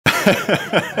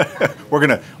we're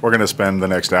gonna spend the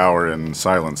next hour in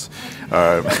silence.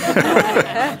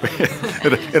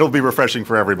 It'll be refreshing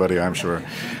for everybody, I'm sure.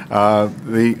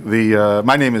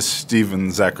 My name is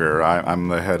Zecher. I'm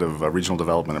the head of regional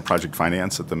development and project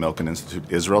finance at the Milken Institute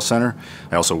Israel Center.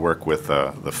 I also work with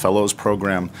the Fellows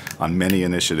Program on many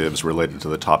initiatives related to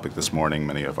the topic this morning.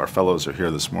 Many of our fellows are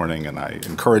here this morning, and I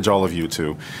encourage all of you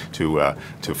to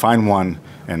find one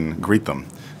and greet them.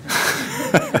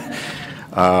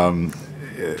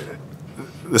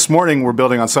 This morning, we're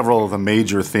building on several of the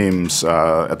major themes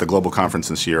at the global conference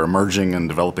this year: emerging and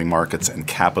developing markets and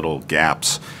capital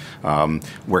gaps,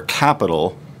 where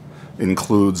capital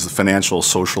includes the financial,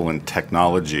 social, and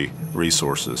technology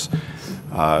resources.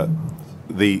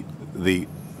 The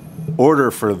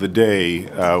order for the day,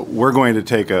 we're going to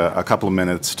take a couple of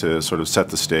minutes to sort of set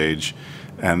the stage,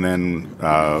 and then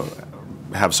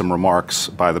have some remarks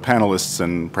by the panelists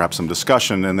and perhaps some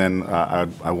discussion, and then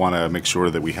I want to make sure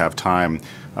that we have time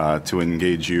to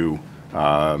engage you.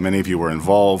 Many of you are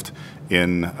involved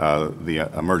in the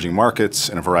emerging markets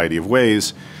in a variety of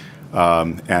ways,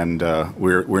 and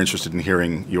we're interested in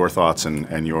hearing your thoughts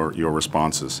and your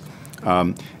responses.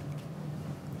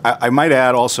 I might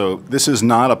add also, this is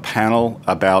not a panel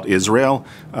about Israel.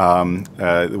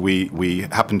 We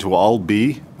happen to all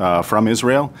be from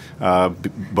Israel,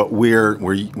 but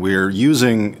we're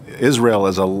using Israel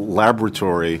as a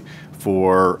laboratory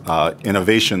for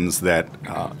innovations that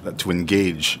to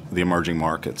engage the emerging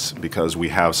markets, because we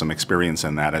have some experience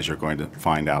in that, as you're going to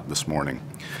find out this morning.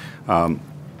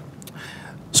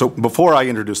 So before I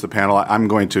introduce the panel, I'm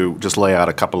going to just lay out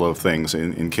a couple of things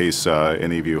in case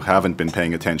any of you haven't been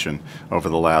paying attention over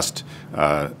the last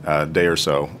day or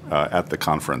so at the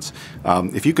conference.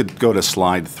 If you could go to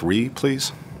slide 3,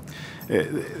 please.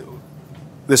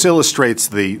 This illustrates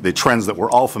the trends that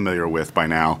we're all familiar with by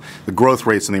now. The growth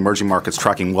rates in the emerging markets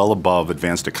tracking well above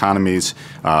advanced economies,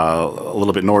 a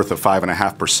little bit north of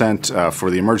 5.5% for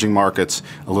the emerging markets,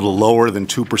 a little lower than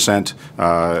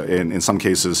 2% in some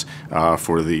cases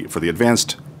for the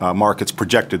advanced markets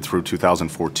projected through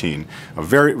 2014. A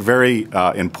very, very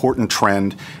important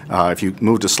trend. If you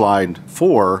move to slide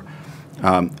 4,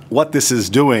 what this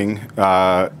is doing,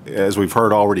 as we've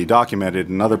heard already documented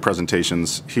in other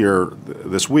presentations here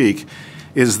this week,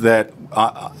 is that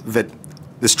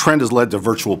this trend has led to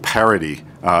virtual parity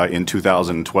in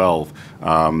 2012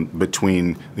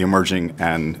 between the emerging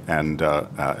and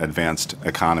advanced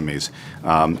economies.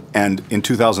 And in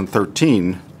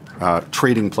 2013,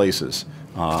 trading places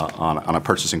on a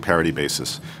purchasing parity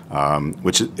basis,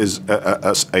 which is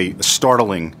a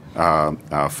startling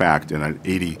fact in an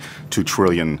 $82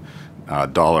 trillion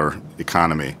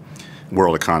economy,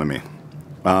 world economy.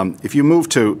 If you move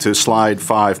to slide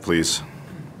 5, please.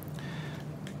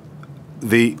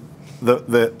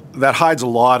 That hides a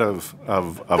lot of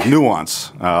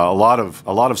nuance, a lot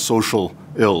of social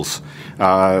ills.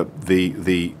 While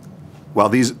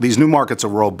these new markets are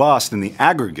robust in the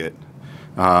aggregate,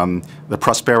 the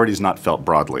prosperity is not felt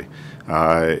broadly.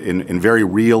 In very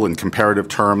real and comparative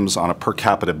terms, on a per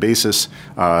capita basis,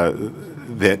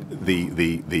 that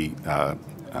the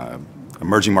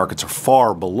emerging markets are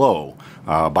far below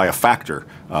by a factor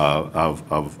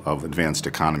of advanced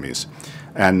economies.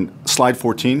 And slide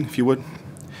 14, if you would.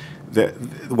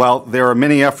 While there are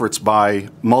many efforts by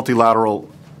multilateral,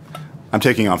 I'm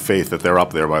taking on faith that they're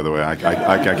up there, by the way. I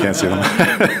can't see them.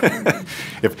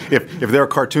 If there are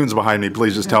cartoons behind me,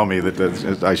 please just tell me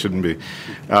that I shouldn't be.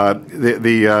 That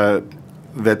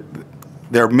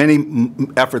there are many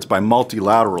efforts by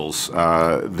multilaterals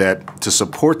that to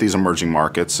support these emerging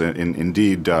markets,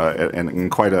 indeed, and in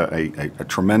quite a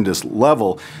tremendous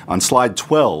level. On slide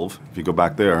 12, if you go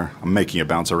back there, I'm making you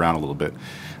bounce around a little bit,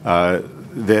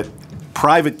 that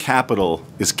private capital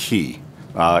is key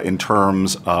in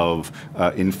terms of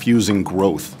infusing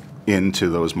growth into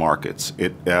those markets.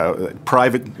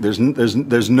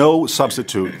 There's no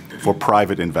substitute for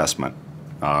private investment,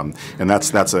 and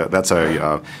that's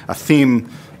a theme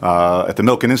at the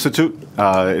Milken Institute,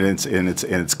 and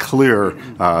it's clear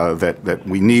that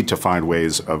we need to find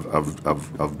ways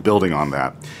of building on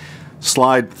that.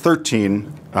 Slide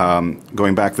 13,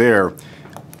 going back there,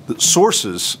 the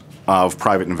sources of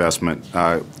private investment,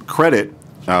 credit,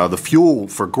 the fuel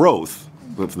for growth.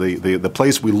 The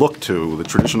place we look to, the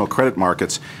traditional credit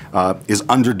markets, is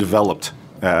underdeveloped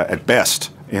at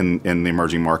best in the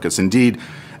emerging markets. Indeed,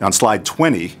 on slide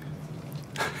 20,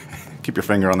 keep your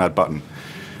finger on that button,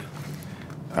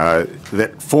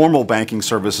 that formal banking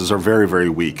services are very, very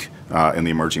weak in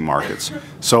the emerging markets.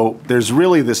 So there's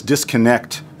really this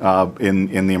disconnect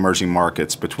in the emerging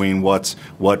markets between what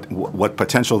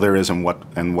potential there is and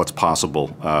what's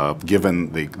possible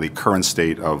given the current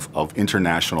state of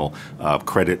international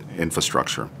credit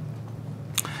infrastructure.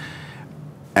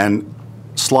 And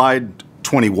slide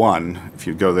 21, if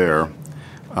you go there,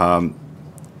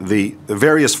 the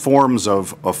various forms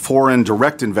of foreign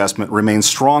direct investment remain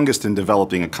strongest in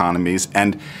developing economies.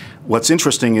 And what's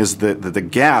interesting is that the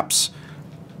gaps,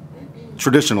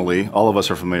 traditionally, all of us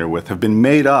are familiar with, have been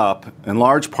made up in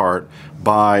large part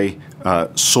by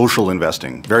social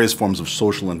investing, various forms of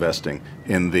social investing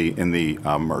in the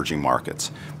emerging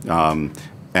markets.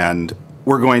 And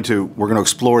we're going to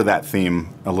explore that theme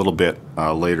a little bit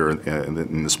later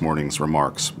in this morning's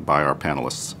remarks by our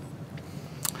panelists.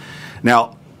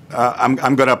 Now, I'm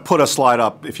going to put a slide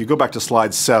up. If you go back to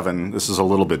slide 7, this is a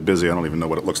little bit busy. I don't even know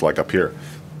what it looks like up here.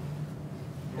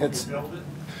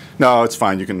 No, it's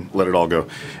fine. You can let it all go.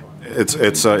 It's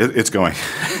going.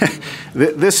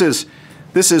 This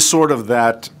is sort of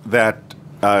that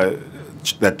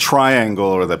triangle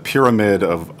or the pyramid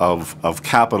of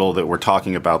capital that we're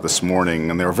talking about this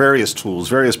morning. And there are various tools,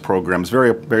 various programs,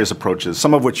 various approaches,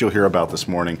 some of which you'll hear about this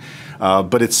morning.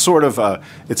 But it's sort of a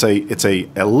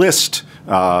list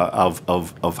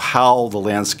of how the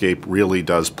landscape really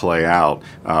does play out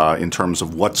in terms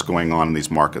of what's going on in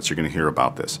these markets. You're going to hear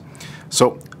about this.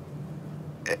 So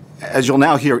as you'll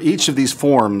now hear, each of these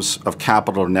forms of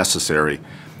capital are necessary,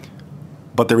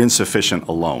 but they're insufficient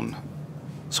alone.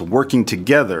 So working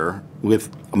together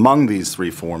among these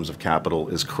three forms of capital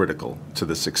is critical to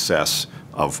the success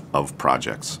of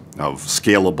projects, of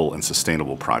scalable and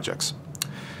sustainable projects.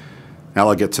 Now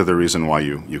I'll get to the reason why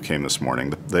you came this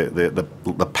morning.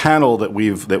 The panel that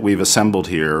we've assembled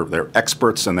here, they're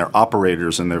experts and they're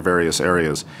operators in their various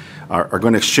areas, are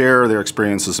going to share their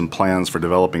experiences and plans for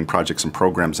developing projects and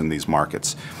programs in these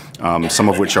markets, some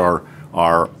of which are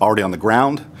already on the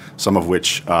ground, some of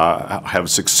which have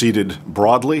succeeded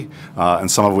broadly, and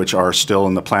some of which are still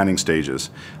in the planning stages.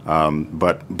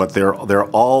 But they're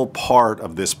all part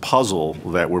of this puzzle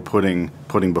that we're putting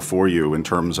before you in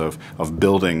terms of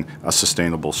building a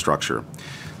sustainable structure.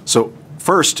 So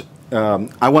first,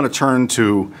 I want to turn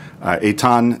to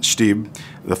Eytan Stibbe,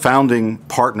 the founding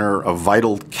partner of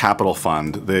Vital Capital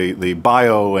Fund. The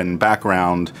bio and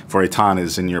background for Eytan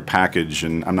is in your package,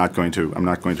 and I'm not going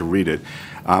to read it.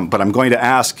 But I'm going to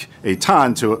ask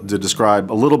Eytan to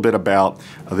describe a little bit about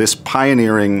this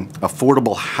pioneering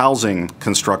affordable housing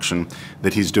construction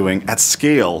that he's doing at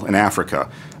scale in Africa.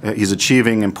 He's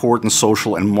achieving important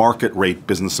social and market rate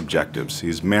business objectives.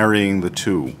 He's marrying the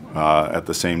two at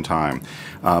the same time.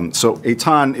 So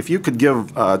Eytan, if you could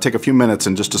take a few minutes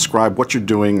and just describe what you're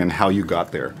doing and how you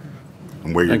got there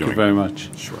and where you're doing. Thank you very much.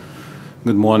 Sure.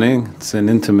 Good morning. It's an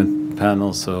intimate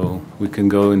panel, so we can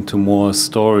go into more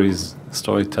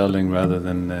storytelling rather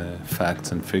than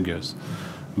facts and figures.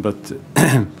 But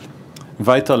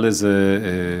Vital is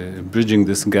bridging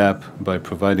this gap by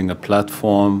providing a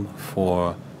platform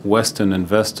for Western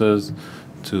investors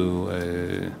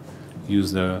to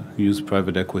use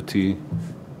private equity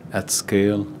at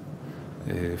scale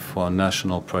for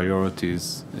national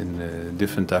priorities in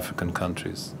different African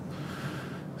countries.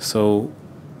 So,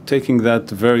 taking that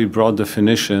very broad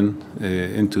definition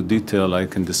into detail, I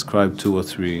can describe 2 or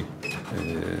 3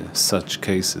 such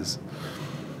cases.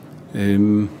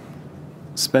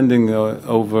 Spending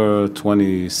over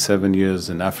 27 years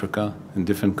in Africa, in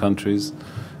different countries,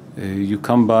 you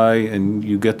come by and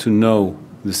you get to know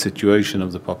the situation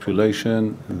of the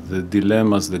population, the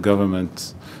dilemmas the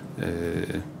governments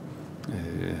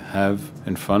have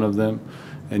in front of them,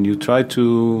 and you try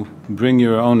to bring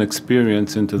your own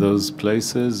experience into those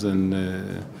places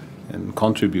and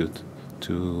contribute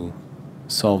to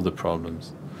solve the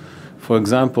problems. For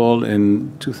example,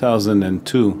 in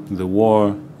 2002, the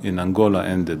war in Angola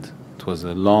ended. It was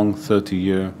a long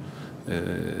 30-year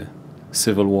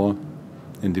civil war,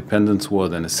 independence war,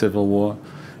 then a civil war.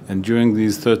 And during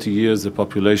these 30 years, the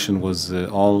population was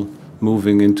all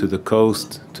moving into the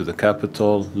coast, to the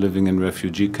capital, living in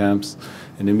refugee camps.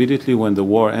 And immediately when the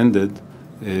war ended,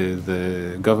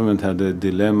 the government had a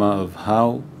dilemma of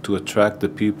how to attract the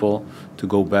people to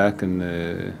go back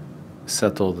and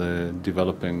settle the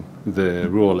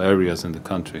rural areas in the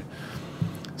country.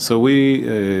 So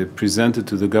we presented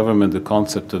to the government the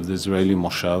concept of the Israeli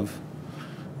moshav,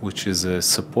 which is a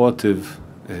supportive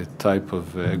type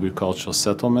of agricultural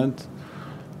settlement.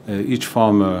 Each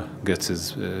farmer gets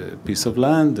his piece of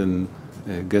land and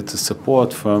gets a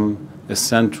support from a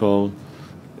central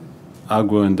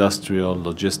agro-industrial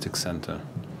logistics center.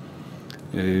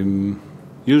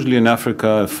 Usually in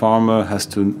Africa, a farmer has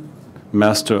to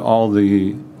master all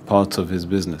the parts of his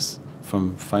business,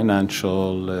 from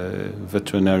financial,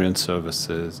 veterinarian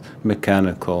services,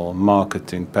 mechanical,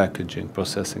 marketing, packaging,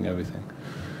 processing, everything.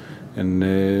 And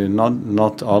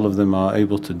not all of them are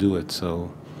able to do it.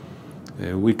 So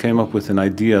we came up with an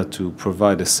idea to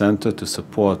provide a center to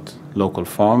support local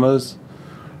farmers,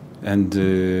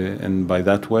 and by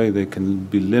that way they can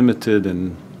be limited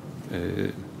and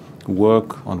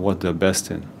work on what they're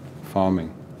best in,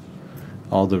 farming.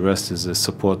 All the rest is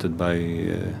supported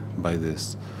by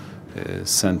this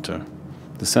center.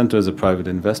 The center is a private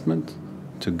investment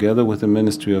together with the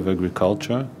Ministry of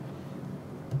Agriculture,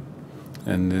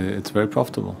 and it's very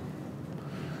profitable,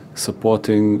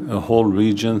 supporting a whole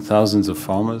region, thousands of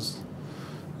farmers.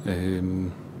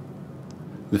 The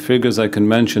figures I can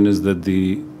mention is that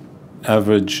the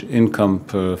average income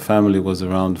per family was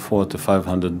around $400 to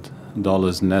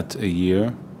 $500 net a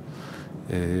year.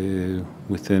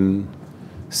 Within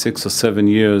 6 or 7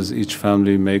 years, each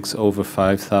family makes over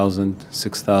 $5,000,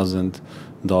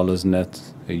 $6,000 net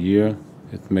a year.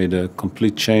 It made a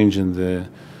complete change in the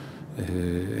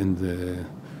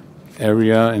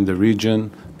area, in the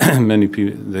region. Many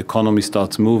people, the economy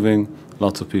starts moving.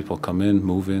 Lots of people come in,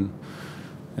 move in,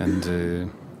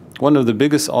 and one of the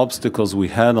biggest obstacles we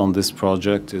had on this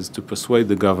project is to persuade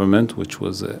the government, which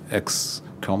was an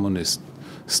ex-communist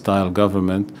style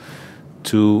government,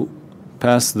 to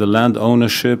pass the land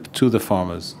ownership to the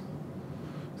farmers.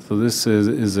 So this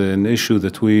is an issue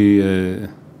that we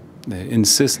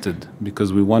insisted,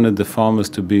 because we wanted the farmers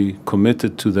to be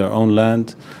committed to their own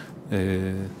land,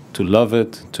 to love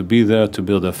it, to be there, to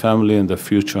build their family and their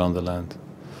future on the land.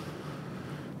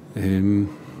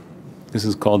 This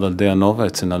is called Aldea Nova.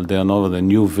 It's in Aldea Nova, the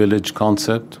new village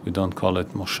concept. We don't call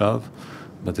it Moshav,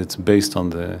 but it's based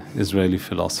on the Israeli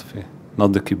philosophy,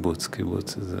 not the kibbutz.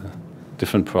 Kibbutz is a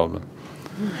different problem.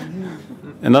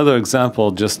 Another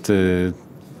example, just to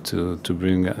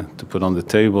put on the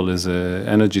table, is the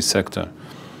energy sector.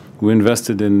 We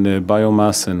invested in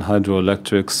biomass and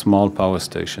hydroelectric small power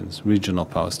stations, regional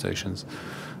power stations.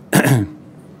 The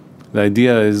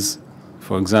idea is,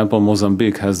 for example,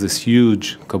 Mozambique has this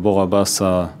huge Cabora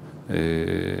Bassa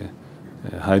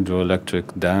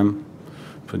hydroelectric dam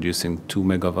producing 2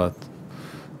 megawatt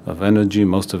of energy,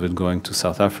 most of it going to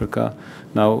South Africa.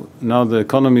 Now the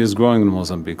economy is growing in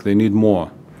Mozambique. They need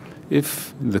more.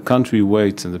 If the country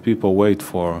waits and the people wait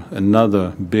for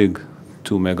another big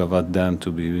 2 megawatt dam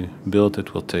to be built,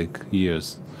 it will take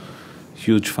years.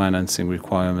 Huge financing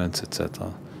requirements,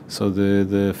 etc. So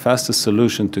the fastest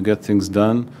solution to get things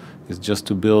done is just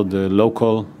to build the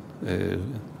local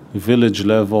village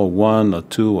level 1 or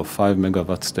 2 or 5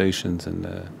 megawatt stations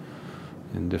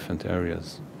in different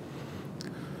areas.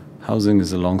 Housing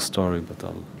is a long story, but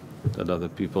I'll let other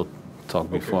people talk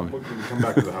before me. We can come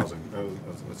back to the housing.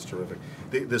 That's terrific.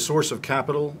 The source of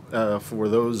capital for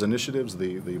those initiatives,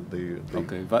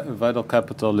 Okay, Vital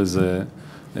Capital is a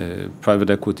private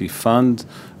equity fund.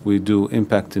 We do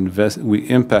impact invest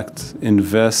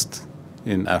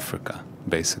in Africa,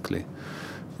 basically.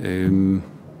 The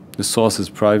source is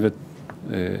private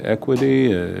equity,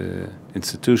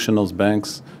 institutionals,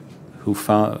 banks,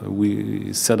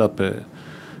 we set up a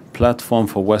platform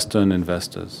for Western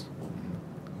investors,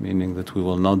 meaning that we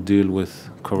will not deal with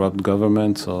corrupt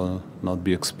governments or not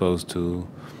be exposed to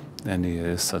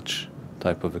any such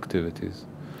type of activities.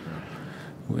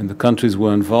 In the countries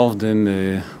we're involved in,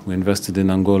 we invested in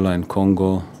Angola and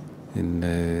Congo.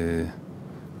 We're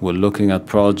looking at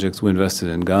projects. We invested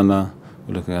in Ghana.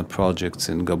 We're looking at projects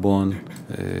in Gabon,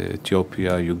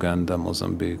 Ethiopia, Uganda,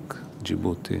 Mozambique,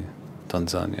 Djibouti,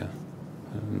 Tanzania,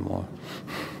 and more.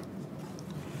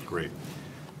 Great.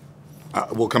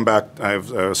 We'll come back. I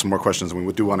have some more questions, and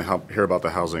we do want to hear about the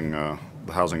housing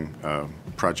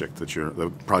project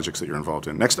the projects that you're involved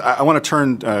in. Next, I want to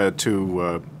turn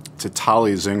to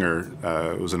Tali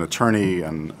Zingher, who's an attorney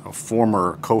and a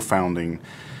former co-founding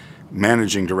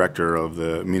managing director of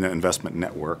the MENA Investment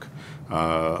Network.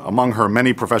 Among her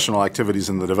many professional activities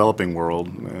in the developing world,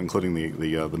 including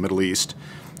the Middle East,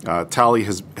 Tali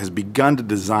has begun to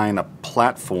design a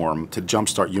platform to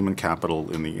jumpstart human capital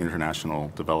in the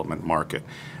international development market,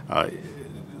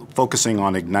 focusing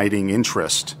on igniting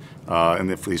interest in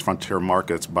these frontier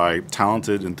markets by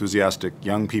talented, enthusiastic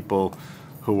young people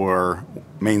who are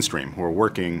mainstream, who are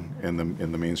working in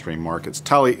the mainstream markets.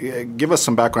 Tali, give us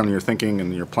some background on your thinking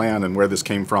and your plan and where this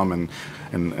came from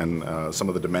and some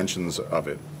of the dimensions of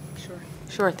it.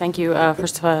 Sure. Thank you.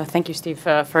 First of all, thank you, Steve,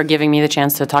 for giving me the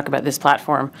chance to talk about this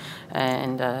platform,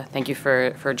 and thank you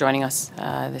for joining us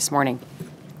this morning.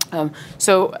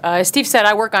 As Steve said,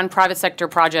 I work on private sector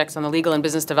projects on the legal and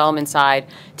business development side,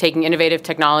 taking innovative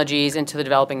technologies into the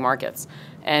developing markets.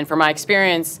 And from my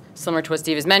experience, similar to what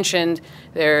Steve has mentioned,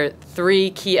 there are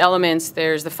three key elements.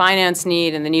 There's the finance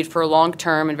need and the need for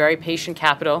long-term and very patient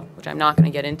capital, which I'm not going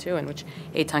to get into and which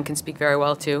Eytan can speak very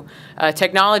well to.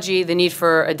 Technology, the need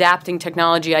for adapting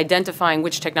technology, identifying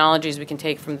which technologies we can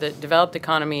take from the developed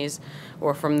economies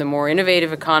or from the more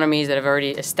innovative economies that have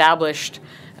already established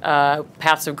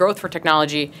paths of growth for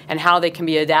technology and how they can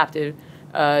be adapted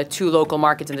to local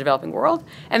markets in the developing world.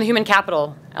 And the human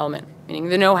capital element, meaning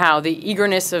the know-how, the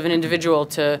eagerness of an individual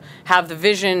to have the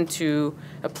vision, to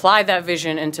apply that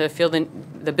vision, and to feel the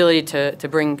ability to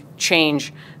bring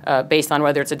change based on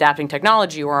whether it's adapting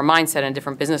technology or a mindset and a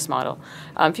different business model.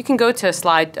 If you can go to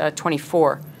slide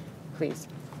 24, please.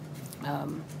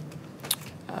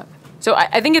 So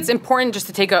I think it's important just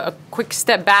to take a quick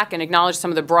step back and acknowledge some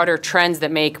of the broader trends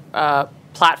that make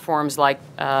platforms like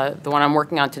the one I'm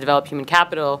working on to develop human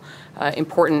capital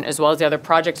important, as well as the other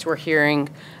projects we're hearing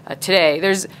today.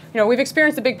 We've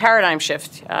experienced a big paradigm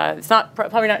shift. It's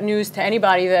probably not news to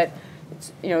anybody that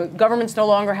governments no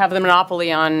longer have the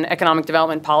monopoly on economic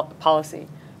development policy,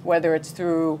 whether it's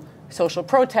through social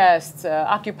protests,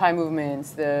 Occupy movements,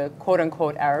 the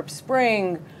quote-unquote Arab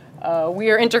Spring. We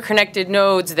are interconnected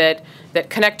nodes that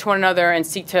connect to one another and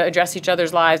seek to address each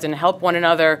other's lives and help one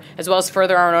another, as well as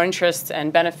further our own interests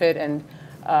and benefit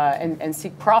and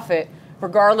seek profit,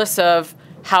 regardless of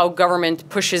how government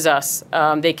pushes us.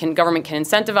 Government can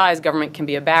incentivize, government can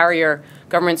be a barrier.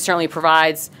 Government certainly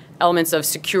provides elements of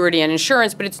security and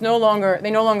insurance, but they no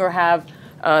longer have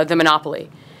the monopoly.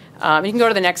 You can go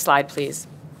to the next slide, please.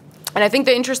 And I think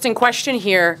the interesting question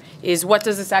here is, what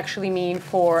does this actually mean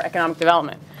for economic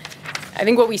development? I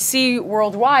think what we see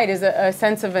worldwide is a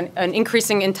sense of an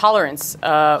increasing intolerance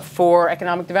for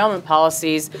economic development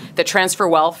policies that transfer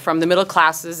wealth from the middle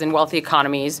classes in wealthy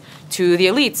economies to the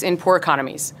elites in poor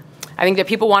economies. I think that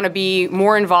people want to be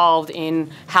more involved in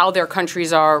how their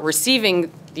countries are receiving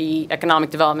the economic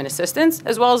development assistance,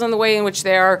 as well as in the way in which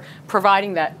they are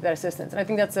providing that assistance. And I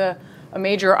think that's a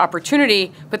major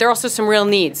opportunity, but there are also some real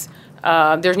needs.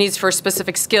 There's needs for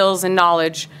specific skills and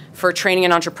knowledge, for training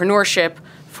and entrepreneurship,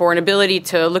 for an ability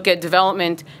to look at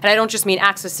development. And I don't just mean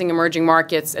accessing emerging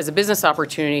markets as a business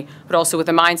opportunity, but also with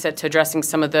a mindset to addressing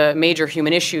some of the major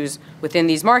human issues within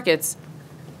these markets.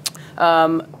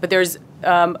 But there's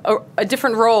a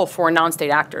different role for non-state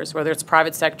actors, whether it's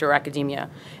private sector or academia.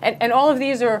 And all of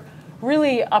these are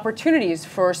really opportunities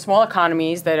for small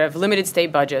economies that have limited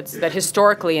state budgets, that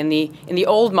historically in the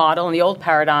old model, in the old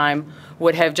paradigm,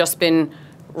 would have just been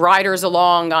riders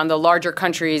along on the larger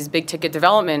countries' big-ticket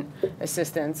development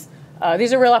assistance.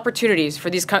 These are real opportunities for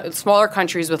these smaller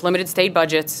countries with limited state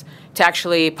budgets to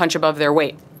actually punch above their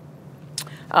weight.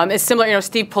 It's similar,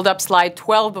 Steve pulled up slide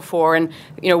 12 before, and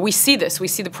we see this. We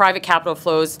see the private capital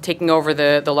flows taking over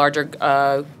the larger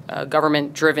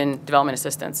government-driven development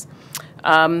assistance.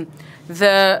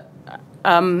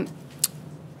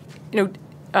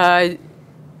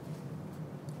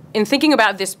 In thinking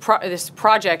about this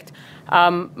project,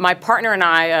 my partner and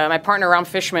I, my partner Ram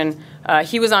Fishman,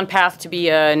 he was on path to be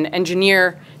an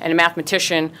engineer and a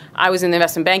mathematician. I was in the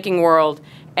investment banking world,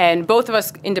 and both of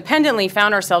us independently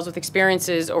found ourselves with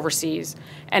experiences overseas.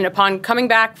 And upon coming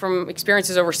back from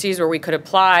experiences overseas where we could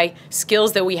apply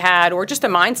skills that we had or just a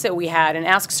mindset we had and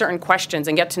ask certain questions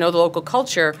and get to know the local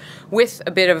culture with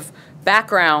a bit of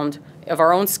background of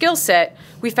our own skill set,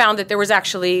 we found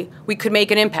that we could make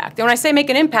an impact. And when I say make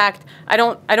an impact, I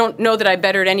don't know that I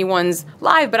bettered anyone's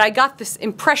life, but I got this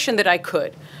impression that I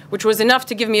could, which was enough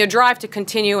to give me a drive to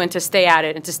continue and to stay at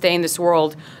it and to stay in this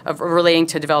world of relating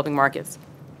to developing markets.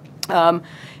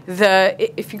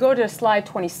 If you go to slide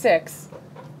 26,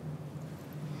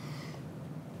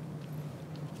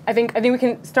 I think we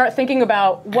can start thinking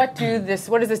about what does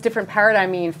this different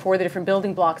paradigm mean for the different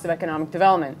building blocks of economic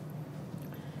development.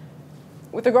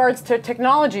 With regards to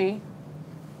technology,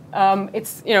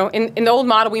 it's in the old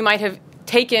model we might have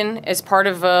taken as part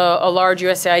of a large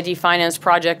USAID finance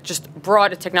project, just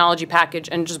brought a technology package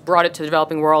and just brought it to the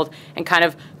developing world and kind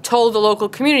of told the local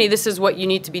community, this is what you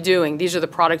need to be doing. These are the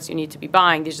products you need to be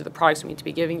buying. These are the products we need to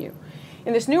be giving you.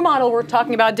 In this new model, we're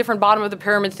talking about different bottom of the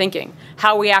pyramid thinking,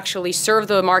 how we actually serve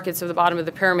the markets of the bottom of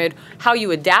the pyramid, how you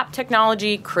adapt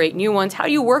technology, create new ones, how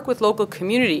do you work with local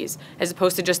communities as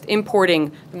opposed to just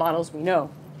importing the models we know.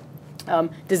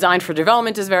 Design for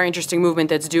Development is a very interesting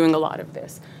movement that's doing a lot of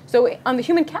this. So on the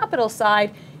human capital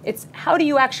side, it's how do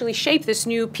you actually shape this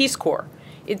new Peace Corps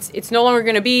it's no longer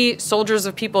going to be soldiers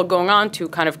of people going on to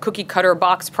kind of cookie cutter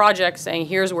box projects saying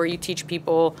here's where you teach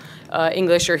people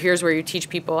English or here's where you teach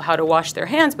people how to wash their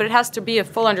hands, but it has to be a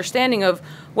full understanding of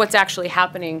what's actually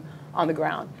happening on the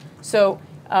ground. So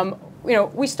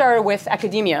we started with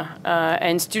academia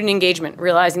and student engagement,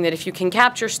 realizing that if you can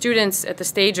capture students at the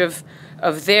stage of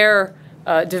their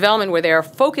development where they are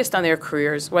focused on their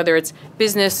careers, whether it's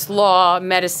business, law,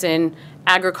 medicine,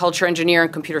 agriculture, engineering,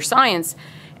 computer science,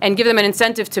 and give them an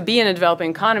incentive to be in a developing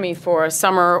economy for a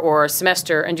summer or a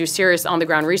semester and do serious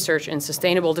on-the-ground research in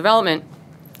sustainable development,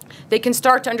 they can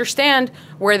start to understand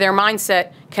where their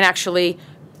mindset can actually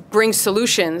bring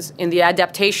solutions in the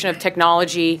adaptation of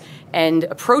technology and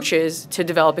approaches to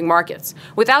developing markets.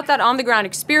 Without that on-the-ground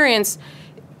experience,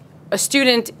 a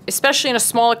student, especially in a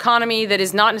small economy that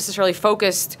is not necessarily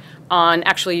focused on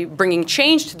actually bringing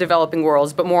change to developing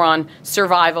worlds, but more on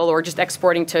survival or just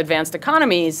exporting to advanced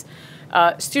economies,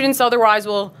 students otherwise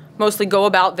will mostly go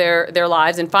about their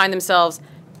lives and find themselves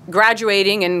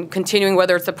graduating and continuing,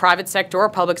 whether it's the private sector or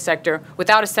public sector,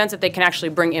 without a sense that they can actually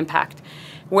bring impact.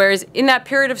 Whereas in that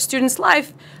period of students'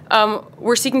 life,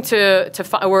 we're seeking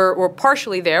we're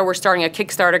partially there. We're starting a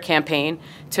Kickstarter campaign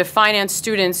to finance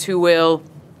students who will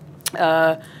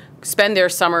spend their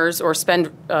summers or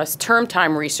spend term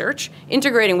time research,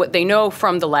 integrating what they know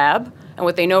from the lab and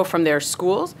what they know from their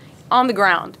schools on the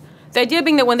ground. The idea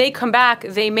being that when they come back,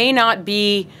 they may not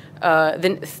be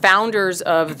the founders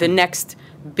of the next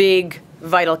big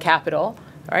vital capital.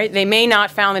 Right? They may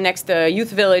not found the next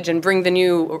youth village and bring the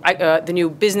new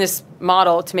business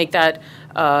model to make that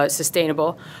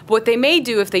sustainable. But what they may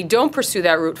do if they don't pursue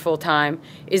that route full time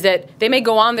is that they may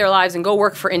go on their lives and go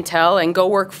work for Intel and go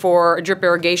work for a drip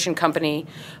irrigation company,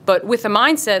 but with the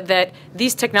mindset that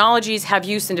these technologies have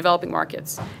use in developing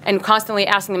markets and constantly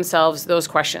asking themselves those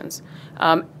questions.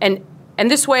 And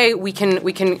this way we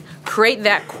can create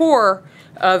that core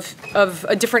of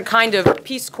a different kind of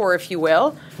Peace Corps, if you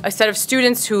will, a set of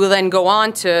students who will then go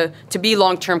on to be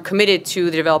long-term committed to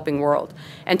the developing world.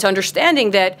 And to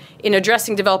understanding that in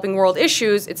addressing developing world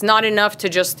issues, it's not enough to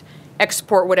just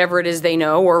export whatever it is they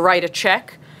know or write a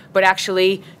check, but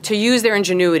actually to use their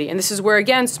ingenuity. And this is where,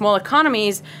 again, small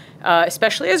economies,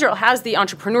 especially Israel, has the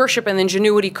entrepreneurship and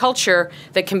ingenuity culture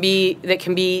that can be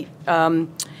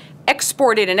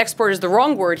exported, and export is the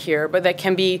wrong word here, but that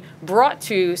can be brought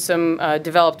to some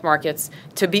developed markets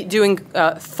to be doing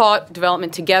thought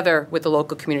development together with the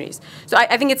local communities. So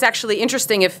I think it's actually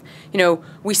interesting if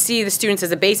we see the students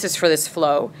as a basis for this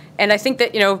flow, and I think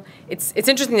that it's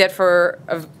interesting that for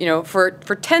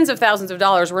tens of thousands of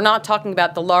dollars, we're not talking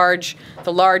about the large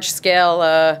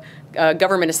scale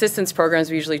government assistance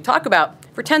programs we usually talk about.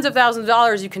 For tens of thousands of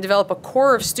dollars, you can develop a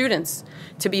core of students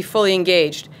to be fully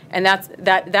engaged, and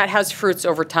that has fruits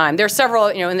over time. There are several,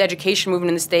 in the education movement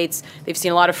in the States, they've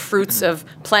seen a lot of fruits of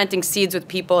planting seeds with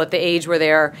people at the age where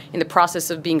they are in the process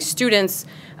of being students,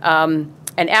 and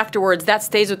afterwards that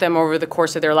stays with them over the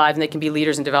course of their lives, and they can be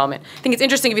leaders in development. I think it's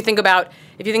interesting if you think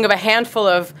of a handful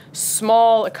of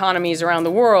small economies around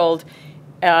the world.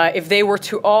 If they were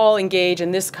to all engage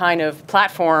in this kind of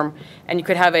platform, and you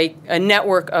could have a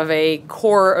network of a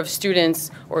core of students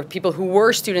or people who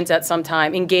were students at some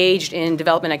time engaged in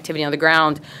development activity on the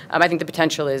ground, I think the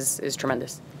potential is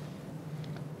tremendous.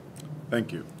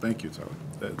 Thank you, Tyler.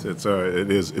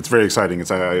 It's very exciting. It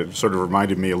sort of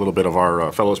reminded me a little bit of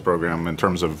our fellows program in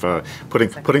terms of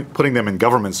putting them in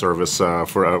government service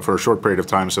for a short period of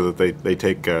time, so that they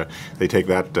take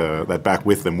that back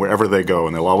with them wherever they go,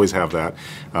 and they'll always have that.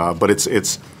 But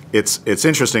it's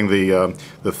interesting.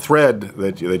 The thread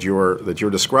that you're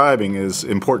describing is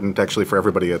important actually for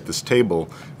everybody at this table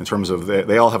in terms of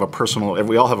we all have a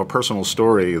personal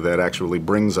story that actually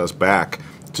brings us back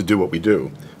to do what we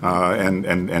do,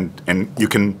 and you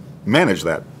can manage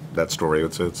that story.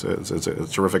 It's a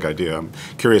terrific idea. I'm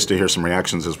curious to hear some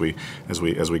reactions as we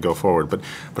go forward.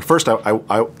 But first,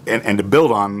 and to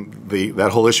build on that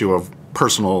whole issue of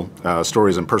personal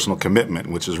stories and personal commitment,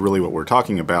 which is really what we're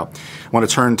talking about, I want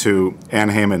to turn to Ann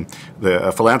Heyman,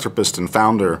 the philanthropist and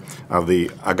founder of the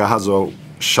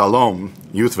Agahozo-Shalom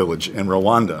Youth Village in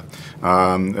Rwanda.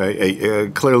 A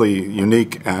clearly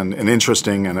unique and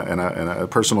interesting and a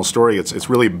personal story. It's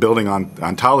really building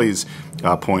on Tali's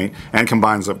point, and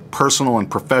combines a personal and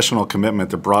professional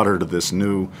commitment that brought her to this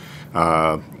new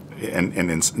and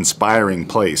inspiring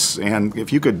place. And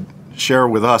if you could share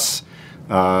with us,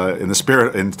 in the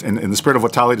spirit of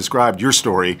what Tali described, your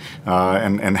story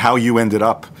and how you ended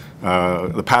up,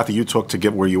 the path that you took to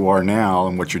get where you are now,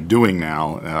 and what you're doing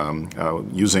now,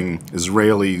 using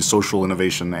Israeli social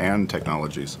innovation and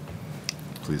technologies.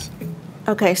 Please.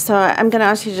 Okay, so I'm going to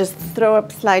ask you to just throw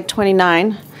up slide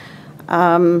 29.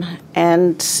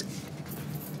 And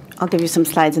I'll give you some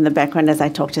slides in the background as I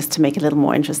talk, just to make it a little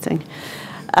more interesting.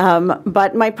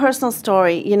 But my personal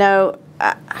story,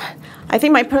 I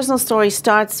think my personal story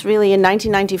starts really in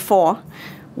 1994,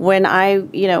 when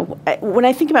when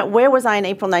I think about where was I in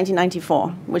April 1994,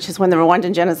 which is when the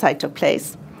Rwandan genocide took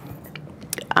place.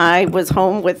 I was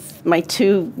home with my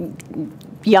 2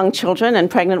 young children and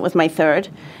pregnant with my 3rd,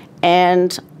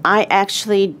 and I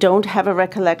actually don't have a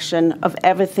recollection of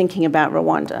ever thinking about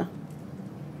Rwanda.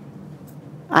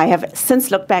 I have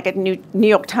since looked back at New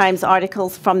York Times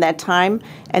articles from that time,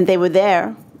 and they were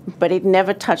there, but it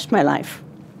never touched my life.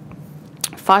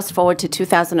 Fast forward to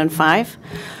 2005.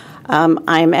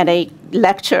 I'm at a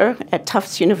lecture at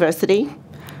Tufts University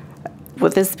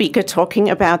with a speaker talking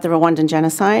about the Rwandan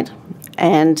genocide,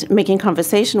 and making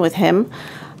conversation with him.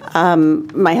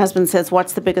 My husband says,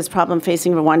 what's the biggest problem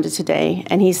facing Rwanda today?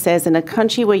 And he says, in a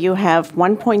country where you have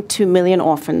 1.2 million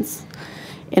orphans,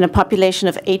 in a population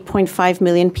of 8.5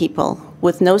 million people,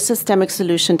 with no systemic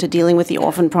solution to dealing with the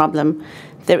orphan problem,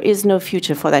 there is no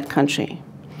future for that country.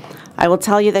 I will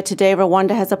tell you that today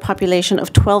Rwanda has a population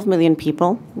of 12 million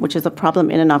people, which is a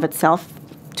problem in and of itself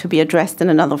to be addressed in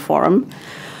another forum.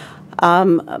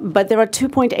 But there are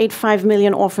 2.85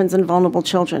 million orphans and vulnerable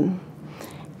children.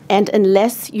 And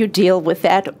unless you deal with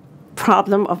that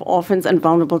problem of orphans and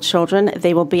vulnerable children,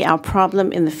 they will be our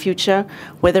problem in the future,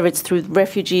 whether it's through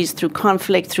refugees, through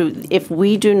conflict, if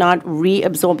we do not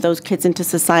reabsorb those kids into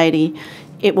society,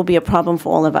 it will be a problem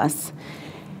for all of us.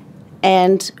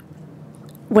 And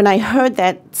when I heard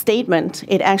that statement,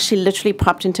 it actually literally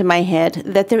popped into my head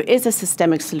that there is a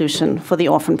systemic solution for the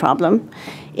orphan problem.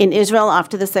 In Israel,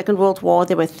 after the Second World War,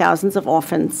 there were thousands of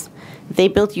orphans. They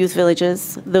built youth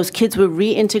villages. Those kids were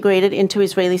reintegrated into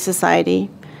Israeli society.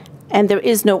 And there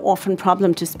is no orphan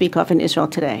problem to speak of in Israel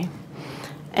today.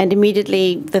 And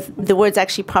immediately, the words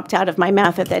actually popped out of my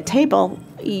mouth at that table,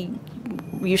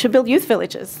 you should build youth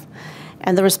villages.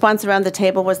 And the response around the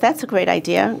table was, that's a great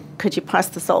idea. Could you pass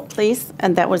the salt, please?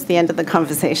 And that was the end of the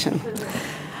conversation.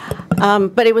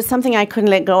 But it was something I couldn't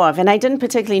let go of. And I didn't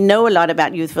particularly know a lot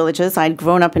about youth villages. I'd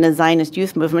grown up in a Zionist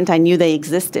youth movement. I knew they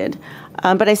existed.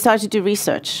 But I started to do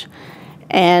research.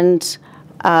 And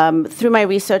through my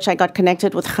research, I got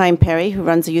connected with Chaim Perry, who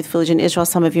runs a youth village in Israel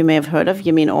some of you may have heard of,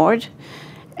 Yemin Ord.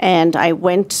 And I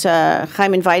went,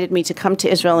 Chaim invited me to come to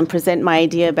Israel and present my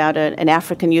idea about an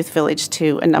African youth village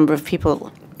to a number of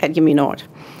people at Yemin Ord.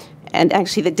 And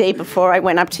actually, the day before I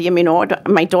went up to Yemin Ord,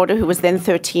 my daughter, who was then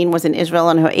 13, was in Israel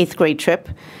on her 8th grade trip.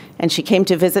 And she came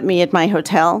to visit me at my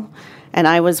hotel. And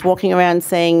I was walking around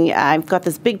saying, I've got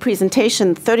this big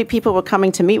presentation. 30 people were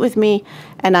coming to meet with me.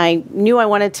 And I knew I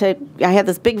had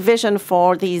this big vision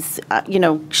for these,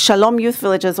 Shalom youth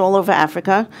villages all over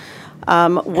Africa.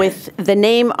 With the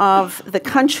name of the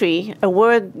country, a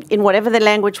word in whatever the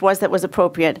language was that was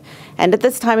appropriate. And at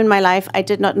this time in my life, I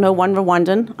did not know one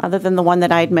Rwandan, other than the one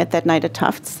that I had met that night at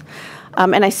Tufts.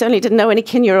 And I certainly didn't know any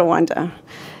Kinyarwanda.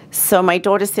 So my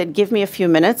daughter said, give me a few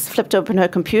minutes, flipped open her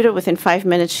computer. Within 5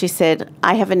 minutes, she said,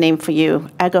 I have a name for you,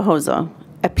 Agahozo,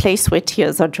 a place where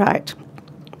tears are dried.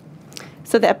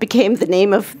 So that became the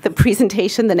name of the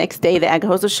presentation the next day, the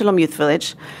Agahozo-Shalom Youth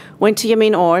Village. Went to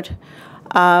Yemin Ord.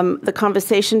 The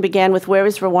conversation began with, where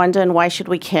is Rwanda and why should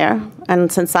we care?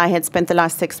 And since I had spent the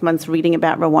last 6 months reading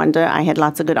about Rwanda, I had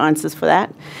lots of good answers for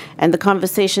that. And the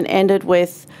conversation ended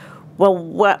with, well,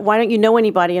 why don't you know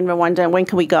anybody in Rwanda and when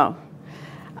can we go?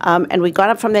 And we got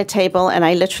up from that table, and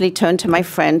I literally turned to my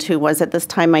friend, who was at this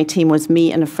time, my team was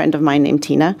me and a friend of mine named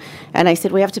Tina. And I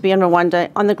said, we have to be in Rwanda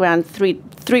on the ground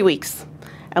three weeks.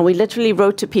 And we literally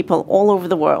wrote to people all over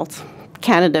the world.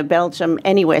 Canada, Belgium,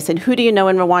 anywhere. I said, who do you know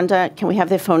in Rwanda? Can we have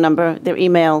their phone number, their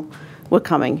email? We're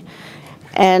coming.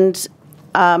 And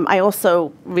I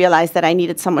also realized that I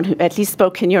needed someone who at least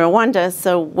spoke Kinyarwanda.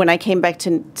 So when I came back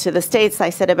to the States, I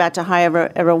set about to hire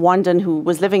a Rwandan who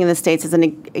was living in the States as an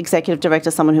executive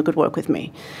director, someone who could work with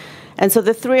me. And so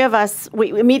the three of us,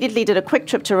 we immediately did a quick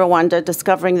trip to Rwanda,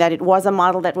 discovering that it was a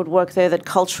model that would work there, that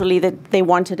culturally that they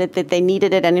wanted it, that they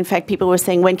needed it. And in fact, people were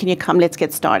saying, when can you come? Let's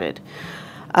get started.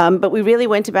 But we really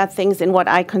went about things in what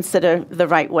I consider the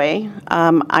right way.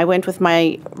 I went with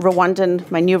my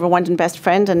new Rwandan best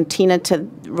friend and Tina to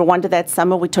Rwanda that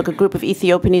summer. We took a group of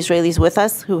Ethiopian Israelis with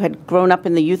us who had grown up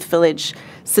in the youth village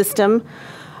system.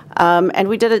 And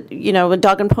we did a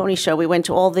dog and pony show. We went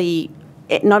to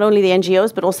not only the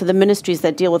NGOs, but also the ministries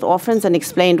that deal with orphans, and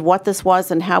explained what this was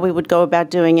and how we would go about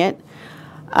doing it.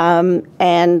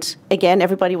 And again,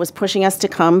 everybody was pushing us to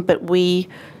come, but we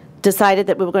decided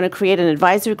that we were going to create an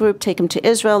advisory group, take them to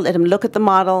Israel, let them look at the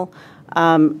model,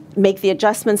 make the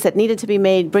adjustments that needed to be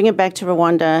made, bring it back to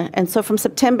Rwanda. And so from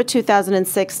September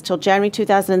 2006 till January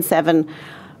 2007,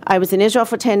 I was in Israel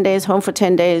for 10 days, home for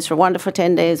 10 days, Rwanda for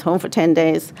 10 days, home for 10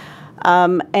 days.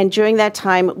 And during that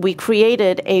time, we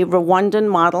created a Rwandan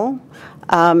model.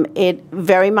 It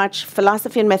very much,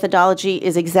 philosophy and methodology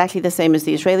is exactly the same as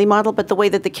the Israeli model, but the way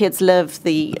that the kids live,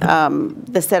 the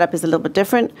setup is a little bit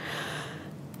different.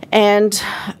 And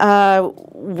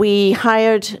we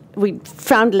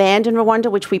found land in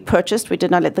Rwanda, which we purchased. We did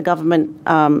not let the government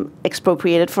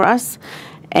expropriate it for us.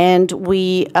 And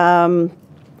we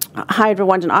hired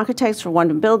Rwandan architects,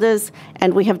 Rwandan builders,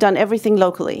 and we have done everything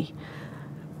locally.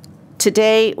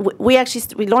 Today, we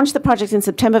launched the project in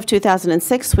September of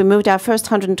 2006. We moved our first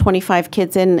 125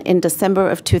 kids in December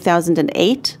of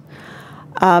 2008.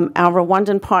 Our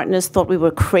Rwandan partners thought we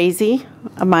were crazy.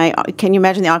 Can you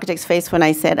imagine the architect's face when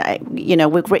I said, I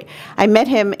met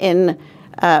him in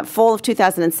fall of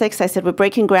 2006. I said, we're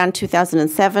breaking ground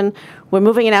 2007. We're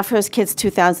moving in our first kids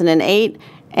 2008.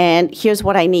 And here's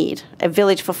what I need: a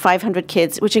village for 500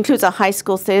 kids, which includes a high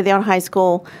school, state-of-the-art high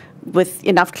school with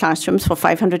enough classrooms for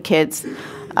 500 kids.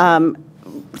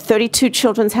 32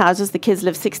 children's houses. The kids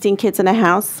live 16 kids in a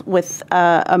house with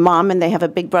a mom, and they have a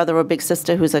big brother or big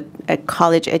sister who's a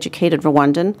college-educated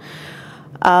Rwandan.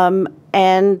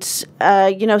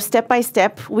 Step by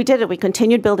step, we did it. We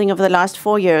continued building over the last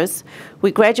 4 years.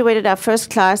 We graduated our first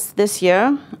class this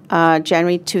year,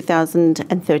 January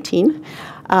 2013.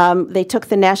 They took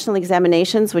the national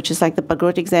examinations, which is like the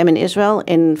Bagrut exam in Israel,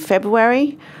 in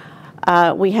February.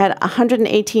 We had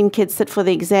 118 kids sit for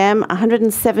the exam.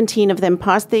 117 of them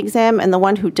passed the exam, and the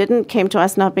one who didn't came to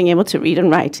us not being able to read and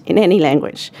write in any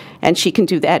language. And she can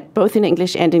do that both in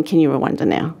English and in Kinyarwanda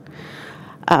now.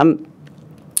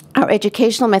 Our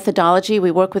educational methodology,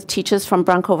 we work with teachers from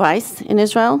Branko Weiss in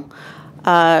Israel.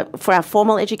 For our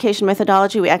formal education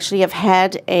methodology, we actually have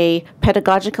had a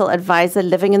pedagogical advisor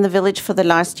living in the village for the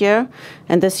last year.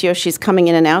 And this year, she's coming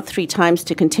in and out 3 times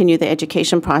to continue the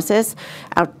education process.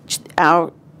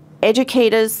 Our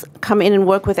educators come in and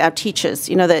work with our teachers.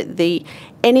 You know,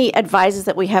 any advisors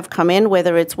that we have come in,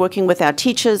 whether it's working with our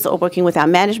teachers or working with our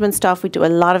management staff, we do a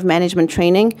lot of management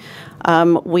training.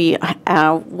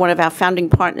 One of our founding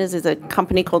partners is a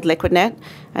company called LiquidNet,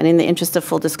 and in the interest of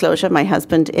full disclosure, my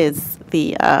husband is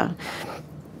the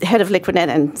head of LiquidNet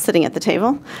and sitting at the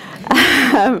table.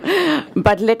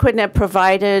 But LiquidNet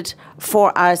provided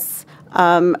for us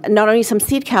not only some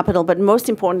seed capital, but most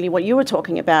importantly, what you were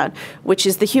talking about, which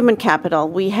is the human capital.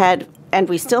 We had, and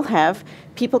we still have,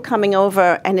 people coming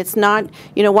over, and it's not,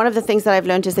 one of the things that I've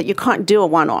learned is that you can't do a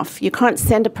one-off. You can't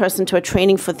send a person to a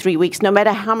training for 3 weeks. No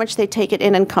matter how much they take it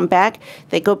in and come back,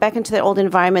 they go back into their old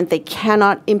environment. They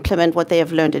cannot implement what they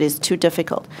have learned. It is too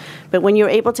difficult. But when you're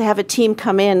able to have a team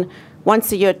come in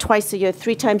once a year, twice a year,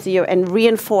 3 times a year, and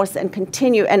reinforce and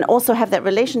continue, and also have that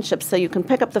relationship so you can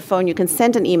pick up the phone, you can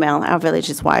send an email. Our village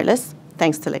is wireless,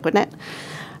 thanks to LiquidNet.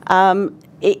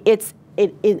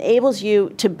 It enables you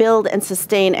to build and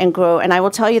sustain and grow. And I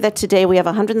will tell you that today we have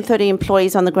 130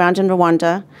 employees on the ground in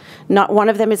Rwanda. Not one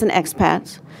of them is an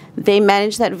expat. They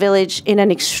manage that village in an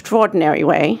extraordinary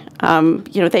way.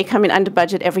 They come in under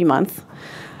budget every month.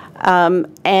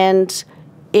 And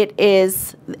it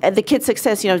is the kids'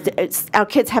 success. Our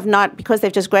kids have not, because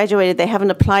they've just graduated, they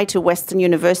haven't applied to Western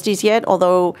universities yet,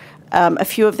 although a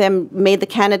few of them made the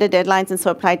Canada deadlines and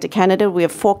so applied to Canada. We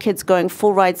have 4 kids going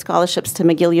full ride scholarships to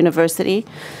McGill University.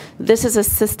 This is a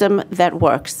system that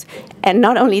works. And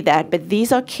not only that, but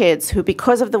these are kids who,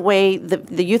 because of the way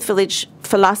the Youth Village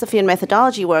philosophy and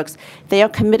methodology works, they are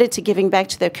committed to giving back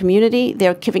to their community. They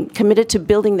are committed to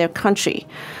building their country.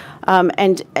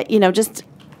 Just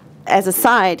as a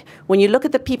side, when you look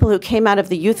at the people who came out of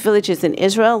the youth villages in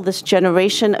Israel, this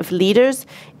generation of leaders,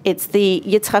 it's the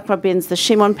Yitzhak Rabins, the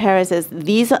Shimon Pereses.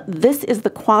 This is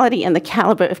the quality and the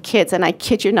caliber of kids, and I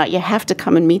kid you not, you have to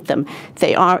come and meet them.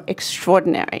 They are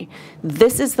extraordinary.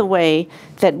 This is the way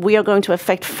that we are going to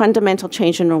affect fundamental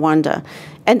change in Rwanda.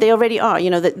 And they already are.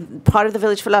 Part of the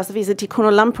village philosophy is the Tikkun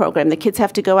Olam program. The kids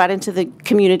have to go out into the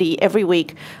community every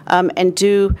week and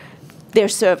do their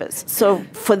service. So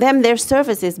for them, their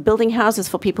service is building houses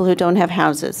for people who don't have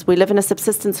houses. We live in a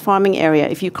subsistence farming area.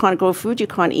 If you can't grow food, you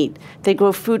can't eat. They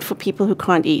grow food for people who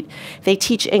can't eat. They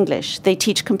teach English. They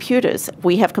teach computers.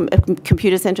 We have a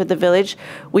computer center at the village.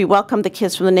 We welcome the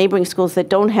kids from the neighboring schools that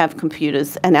don't have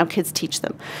computers, and our kids teach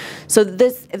them. So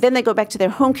then they go back to their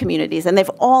home communities, and they've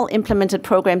all implemented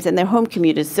programs in their home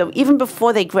communities. So even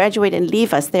before they graduate and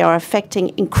leave us, they are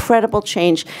affecting incredible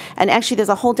change. And actually, there's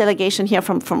a whole delegation here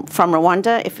from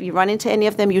Rwanda. If you run into any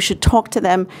of them, you should talk to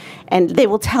them, and they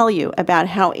will tell you about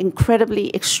how incredibly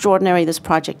extraordinary this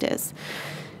project is.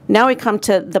 Now we come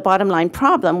to the bottom line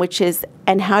problem, which is,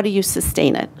 and how do you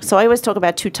sustain it? So I always talk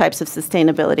about two types of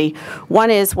sustainability. One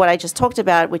is what I just talked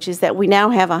about, which is that we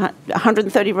now have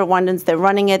 130 Rwandans. They're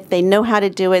running it. They know how to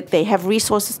do it. They have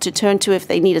resources to turn to if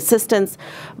they need assistance.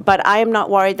 But I am not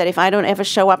worried that if I don't ever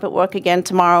show up at work again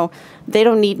tomorrow, they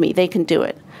don't need me. They can do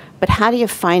it. But how do you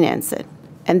finance it?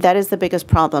 And that is the biggest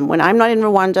problem. When I'm not in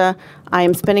Rwanda, I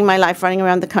am spending my life running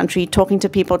around the country, talking to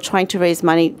people, trying to raise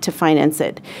money to finance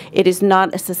it. It is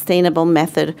not a sustainable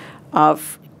method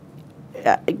of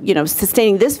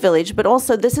sustaining this village, but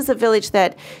also this is a village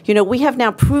that, we have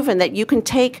now proven that you can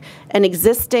take an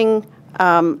existing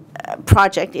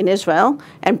project in Israel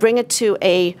and bring it to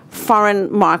a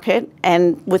foreign market,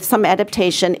 and with some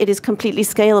adaptation, it is completely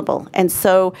scalable. And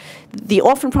so the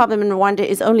orphan problem in Rwanda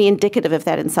is only indicative of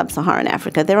that in sub-Saharan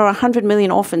Africa. There are 100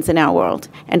 million orphans in our world,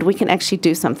 and we can actually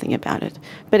do something about it.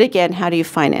 But again, how do you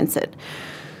finance it?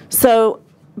 So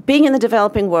being in the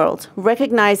developing world,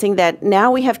 recognizing that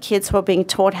now we have kids who are being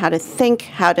taught how to think,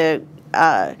 how to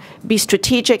be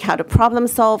strategic, how to problem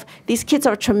solve. These kids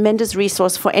are a tremendous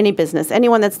resource for any business.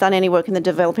 Anyone that's done any work in the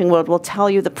developing world will tell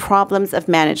you the problems of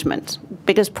management,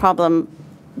 biggest problem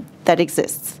that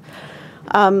exists.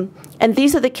 And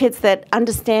these are the kids that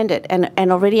understand it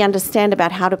and already understand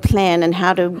about how to plan and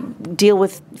how to deal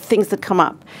with things that come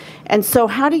up. And so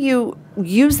how do you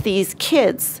use these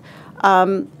kids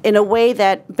in a way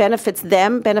that benefits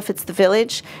them, benefits the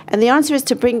village? And the answer is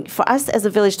for us as a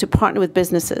village to partner with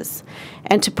businesses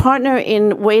and to partner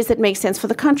in ways that make sense for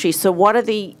the country. So what are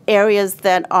the areas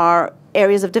that are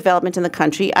areas of development in the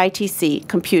country? ITC,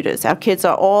 computers. Our kids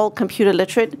are all computer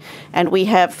literate, and we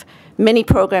have many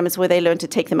programs where they learn to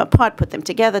take them apart, put them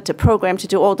together, to program, to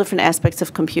do all different aspects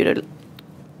of computer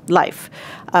life.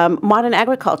 Modern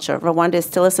agriculture. Rwanda is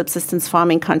still a subsistence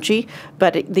farming country,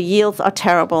 but the yields are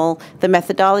terrible. The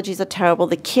methodologies are terrible.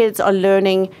 The kids are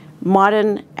learning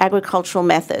modern agricultural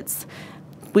methods.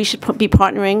 We should be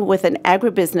partnering with an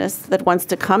agribusiness that wants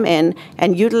to come in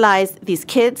and utilize these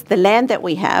kids, the land that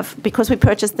we have. Because we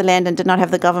purchased the land and did not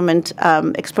have the government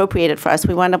expropriate it for us,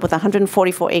 we wound up with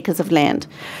 144 acres of land.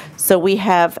 So we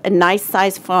have a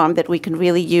nice-sized farm that we can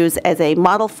really use as a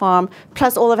model farm,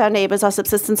 plus all of our neighbors are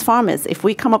subsistence farmers. If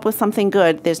we come up with something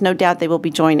good, there's no doubt they will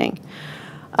be joining.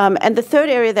 And the third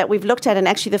area that we've looked at, and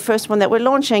actually the first one that we're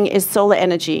launching, is solar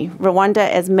energy. Rwanda,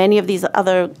 as many of these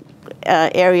other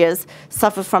areas,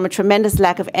 suffer from a tremendous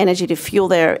lack of energy to fuel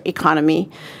their economy.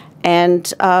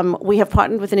 And we have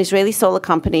partnered with an Israeli solar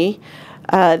company.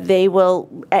 They will,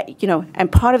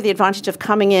 and part of the advantage of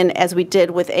coming in, as we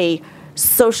did with a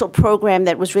social program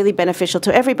that was really beneficial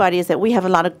to everybody, is that we have a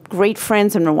lot of great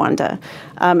friends in Rwanda.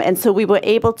 And so we were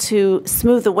able to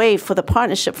smooth the way for the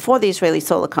partnership for the Israeli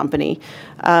solar company.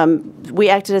 We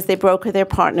acted as their broker, their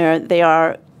partner.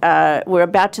 We're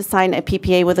about to sign a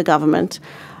PPA with the government.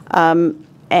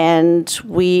 And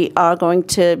we are going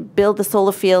to build the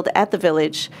solar field at the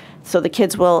village. So the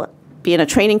kids will be in a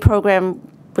training program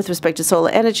with respect to solar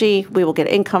energy. We will get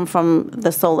income from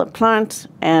the solar plant,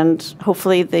 and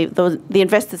hopefully the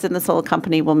investors in the solar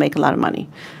company will make a lot of money.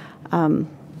 I'll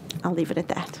leave it at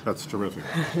that. That's terrific.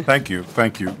 Thank you.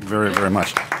 Thank you very, very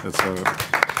much. It's,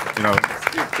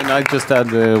 Can I just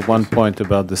add one point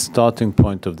about the starting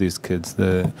point of these kids?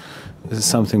 This is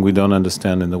something we don't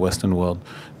understand in the Western world.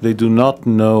 They do not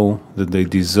know that they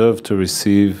deserve to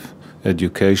receive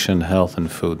education, health,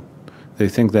 and food. They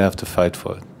think they have to fight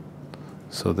for it.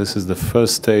 So this is the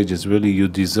first stage, is really you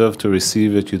deserve to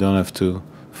receive it. You don't have to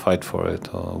fight for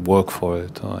it or work for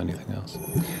it or anything else.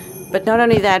 But not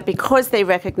only that, because they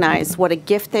recognize what a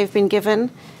gift they've been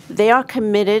given, they are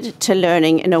committed to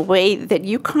learning in a way that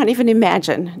you can't even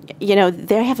imagine.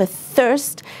 They have a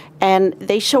thirst, and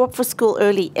they show up for school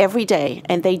early every day,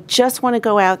 and they just want to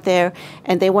go out there,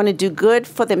 and they want to do good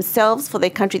for themselves, for their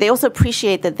country. They also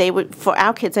appreciate that for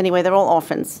our kids anyway, they're all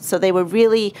orphans. So they were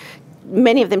really,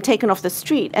 many of them, taken off the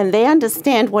street, and they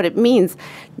understand what it means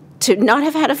to not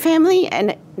have had a family,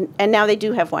 and now they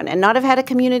do have one, and not have had a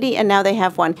community, and now they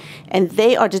have one. And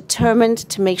they are determined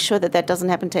to make sure that that doesn't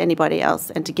happen to anybody else,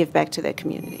 and to give back to their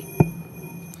community.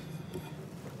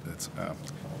 That's,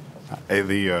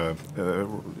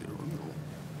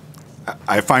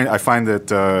 I find that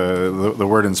the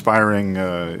word inspiring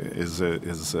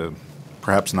is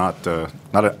perhaps not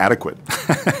adequate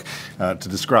to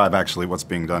describe actually what's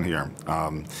being done here,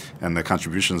 and the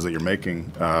contributions that you're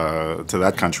making to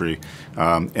that country.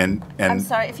 And I'm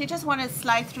sorry, if you just want to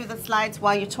slide through the slides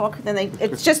while you talk, then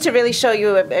it's just to really show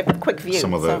you a quick view.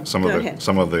 Some of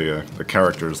the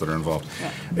characters that are involved.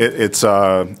 Yeah.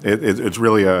 It's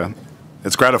really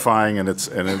it's gratifying and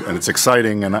it's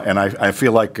exciting, and I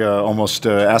feel like almost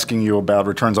asking you about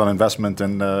returns on investment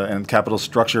and capital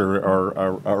structure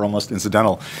are almost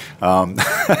incidental.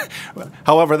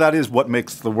 However, that is what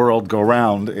makes the world go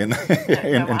round in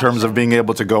terms of being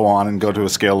able to go on and go to a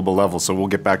scalable level. So we'll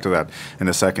get back to that in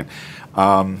a second.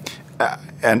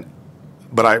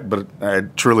 But I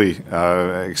truly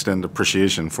extend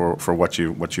appreciation for what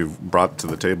you've brought to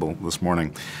the table this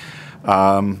morning.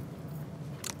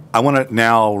 I want to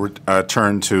now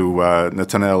turn to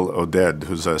Netanel Oded,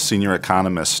 who's a senior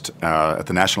economist at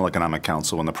the National Economic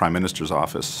Council in the Prime Minister's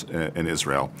office in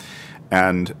Israel.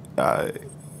 And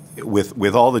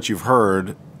with all that you've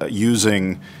heard,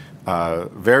 using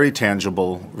very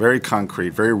tangible, very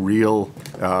concrete, very real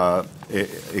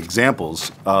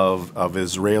examples of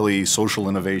Israeli social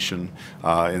innovation,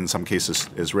 in some cases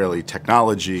Israeli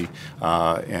technology,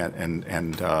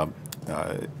 and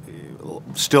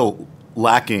still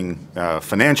lacking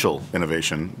financial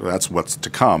innovation. That's what's to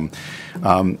come.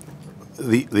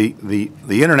 The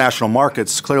international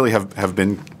markets clearly have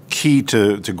been key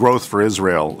to growth for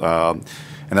Israel.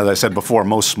 And as I said before,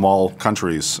 most small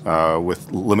countries with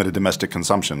limited domestic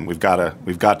consumption, we've got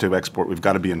to export. We've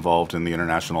got to be involved in the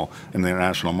international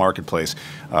marketplace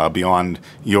beyond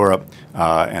Europe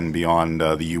and beyond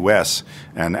the U.S.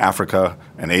 and Africa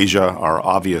and Asia are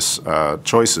obvious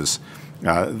choices.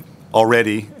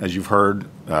 Already, as you've heard,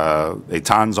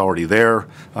 Eytan's already there,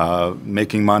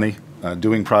 making money,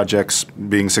 doing projects,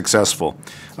 being successful.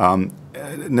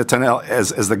 Netanel,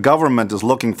 as the government is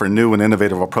looking for new and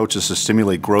innovative approaches to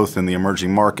stimulate growth in the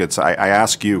emerging markets, I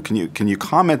ask you, can you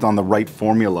comment on the right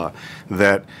formula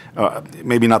that,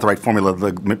 maybe not the right formula,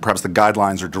 perhaps the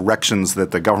guidelines or directions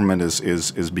that the government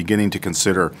is beginning to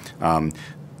consider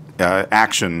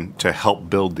action to help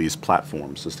build these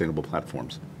platforms, sustainable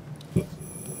platforms?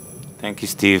 Thank you,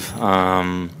 Steve.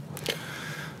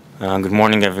 Good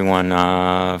morning, everyone.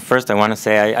 First, I want to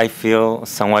say I feel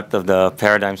somewhat of the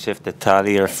paradigm shift that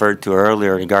Tali referred to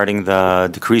earlier regarding the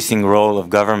decreasing role of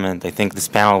government. I think this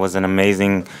panel was an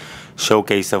amazing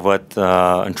showcase of what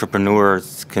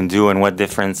entrepreneurs can do and what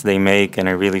difference they make, and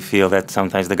I really feel that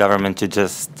sometimes the government should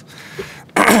just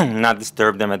not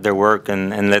disturb them at their work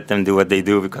and let them do what they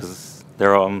do, because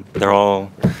they're all...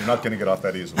 You're not going to get off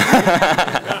that easily.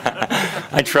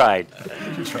 I tried.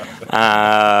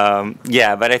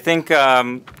 Yeah, but I think,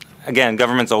 again,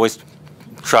 governments always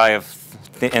try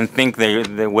and think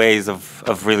the ways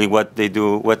of really what they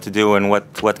do, what to do, and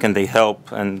what can they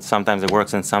help, and sometimes it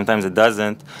works and sometimes it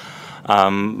doesn't.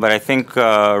 But I think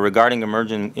regarding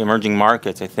emerging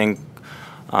markets, I think,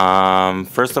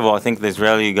 first of all, I think the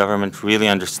Israeli government really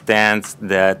understands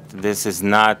that this is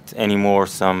not anymore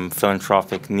some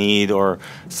philanthropic need or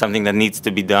something that needs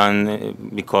to be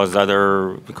done because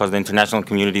the international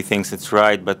community thinks it's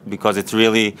right, but because it's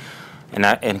really an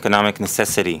economic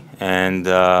necessity, and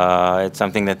it's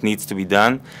something that needs to be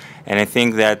done. And I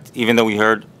think that even though we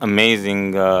heard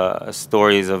amazing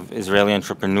stories of Israeli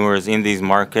entrepreneurs in these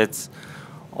markets,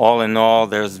 all in all,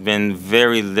 there's been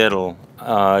very little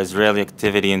Israeli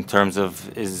activity in terms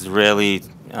of Israeli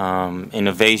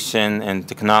innovation and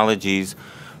technologies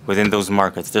within those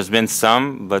markets. There's been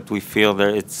some, but we feel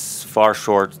that it's far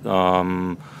short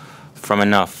from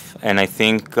enough. And I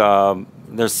think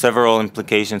there's several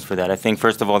implications for that. I think,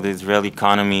 first of all, the Israeli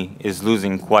economy is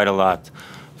losing quite a lot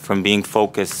from being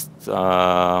focused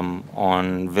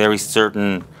on very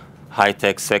certain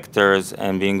high-tech sectors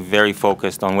and being very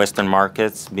focused on Western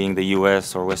markets, being the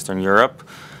U.S. or Western Europe,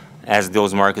 as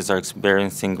those markets are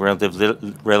experiencing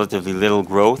relatively little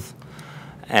growth.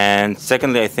 And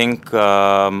secondly, I think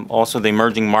also the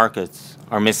emerging markets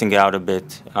are missing out a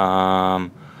bit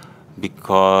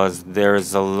because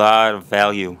there's a lot of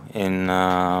value in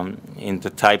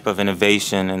the type of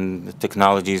innovation and the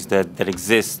technologies that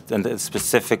exist and the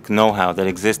specific know-how that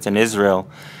exists in Israel.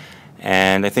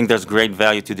 And I think there's great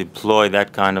value to deploy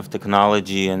that kind of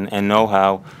technology and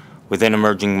know-how within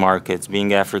emerging markets,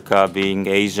 being Africa, being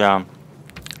Asia,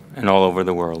 and all over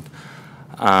the world.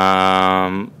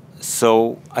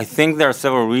 So I think there are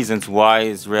several reasons why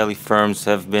Israeli firms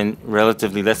have been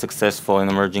relatively less successful in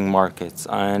emerging markets.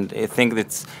 And I think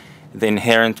it's the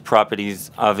inherent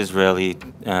properties of Israeli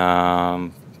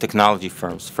technology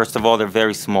firms. First of all, they're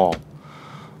very small,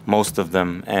 most of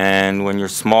them. And when you're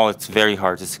small, it's very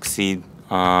hard to succeed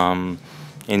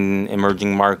in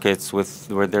emerging markets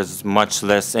where there's much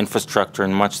less infrastructure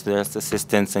and much less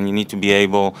assistance, and you need to be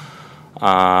able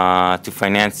to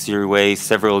finance your way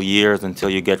several years until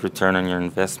you get return on your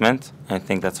investment. I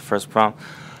think that's the first problem.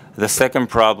 The second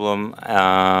problem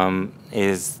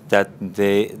is that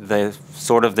the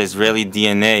sort of the Israeli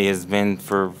DNA has been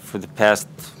for the past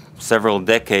several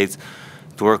decades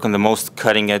to work on the most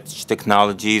cutting-edge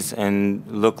technologies and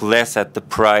look less at the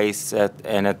price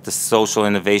and at the social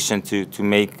innovation to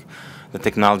make the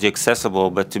technology accessible,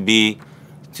 but to be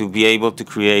able to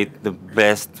create the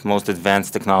best, most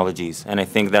advanced technologies. And I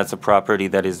think that's a property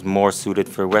that is more suited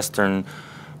for Western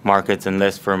markets and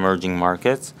less for emerging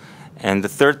markets. And the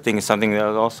third thing is something that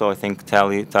also I think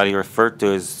Tali referred to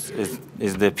is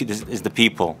the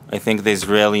people. I think the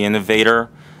Israeli innovator,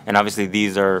 and obviously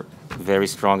these are very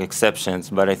strong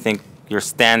exceptions, but I think your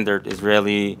standard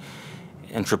Israeli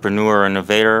entrepreneur,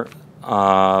 innovator,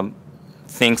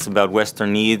 thinks about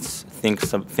Western needs,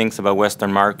 thinks about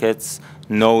Western markets,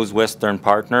 knows Western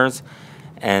partners,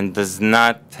 and does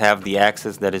not have the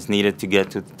access that is needed to get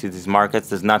to these markets,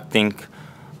 does not think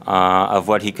of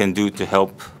what he can do to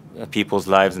help people's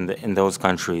lives in those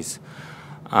countries.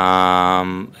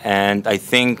 And I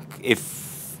think if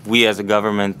we as a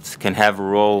government can have a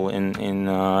role in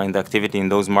the activity in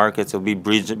those markets, it'll be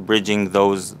bridging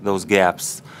those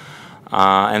gaps.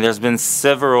 And there's been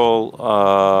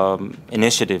several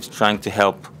initiatives trying to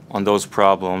help on those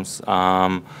problems.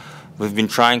 We've been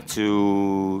trying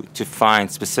to find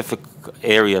specific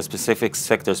areas, specific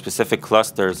sectors, specific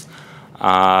clusters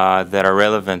that are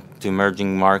relevant to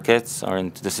emerging markets or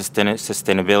into the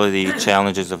sustainability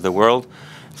challenges of the world.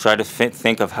 Try to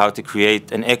think of how to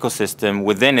create an ecosystem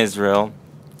within Israel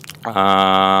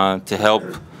to help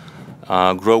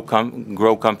grow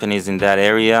companies in that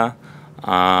area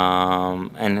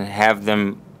and have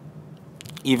them,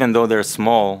 even though they're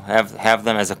small, have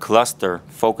them as a cluster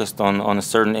focused on a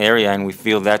certain area, and we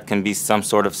feel that can be some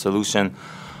sort of solution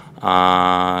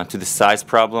to the size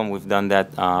problem. We've done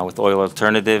that with oil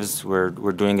alternatives.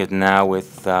 We're doing it now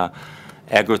with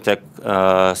agrotech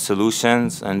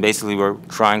solutions, and basically we're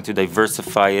trying to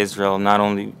diversify Israel, not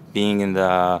only being in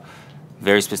the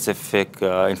very specific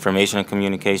information and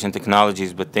communication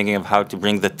technologies, but thinking of how to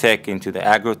bring the tech into the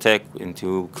agrotech,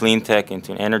 into clean tech,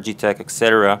 into energy tech,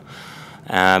 etc.,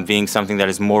 being something that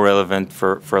is more relevant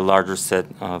for a larger set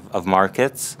of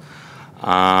markets.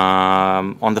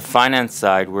 On the finance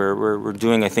side, we're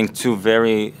doing, I think, two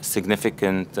very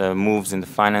significant moves in the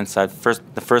finance side.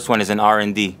 The first one is in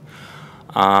R&D.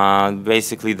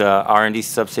 Basically, the R&D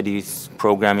subsidies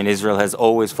program in Israel has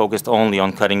always focused only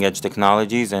on cutting-edge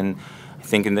technologies, and I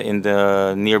think in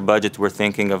the near budget, we're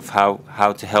thinking of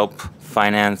how to help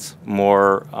finance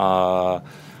more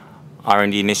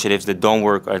R&D initiatives that don't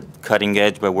work at cutting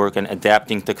edge, but work on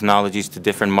adapting technologies to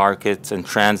different markets and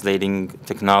translating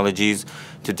technologies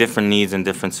to different needs and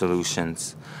different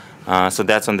solutions. So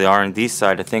that's on the R&D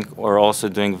side. I think we're also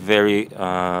doing very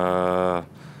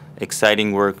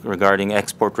exciting work regarding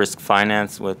export risk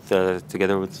finance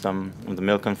together with some of the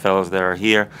Milken fellows that are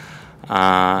here.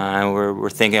 And we're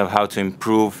thinking of how to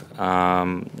improve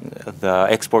the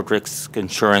export risk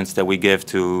insurance that we give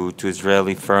to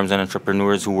Israeli firms and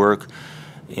entrepreneurs who work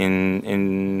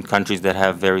in countries that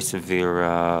have very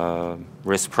severe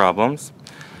risk problems.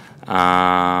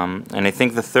 And I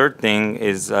think the third thing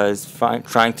is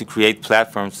trying to create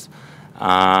platforms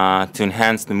to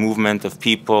enhance the movement of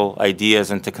people,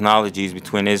 ideas, and technologies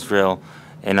between Israel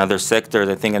and other sectors.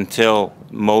 I think until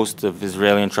most of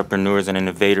Israeli entrepreneurs and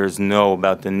innovators know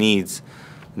about the needs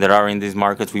that are in these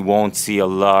markets, we won't see a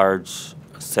large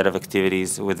set of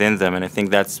activities within them. And I think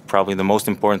that's probably the most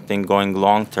important thing going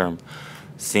long term,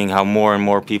 seeing how more and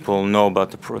more people know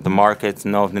about the markets,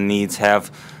 know of the needs,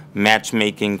 have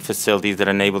matchmaking facilities that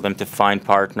enable them to find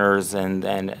partners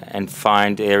and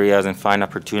find areas and find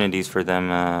opportunities for them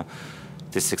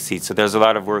to succeed. So there's a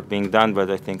lot of work being done,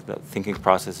 but I think the thinking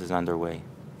process is underway.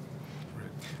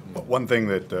 One thing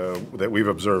that we've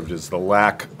observed is the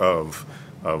lack of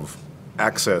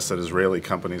access that Israeli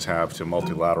companies have to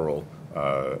multilateral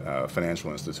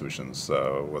financial institutions,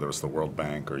 whether it's the World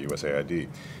Bank or USAID,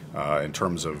 in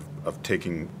terms of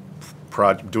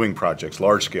doing projects,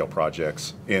 large-scale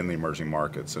projects in the emerging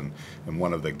markets. And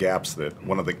one of the gaps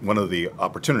one of the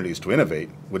opportunities to innovate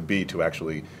would be to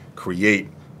actually create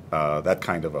that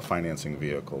kind of a financing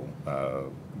vehicle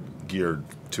geared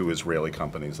to Israeli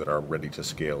companies that are ready to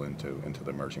scale into the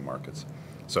emerging markets.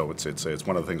 So it's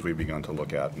one of the things we've begun to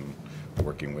look at and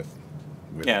working with.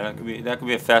 Yeah, that could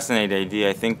be a fascinating idea.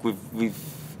 I think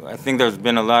I think there's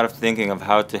been a lot of thinking of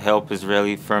how to help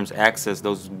Israeli firms access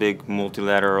those big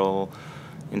multilateral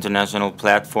international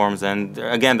platforms. And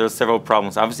again, there's several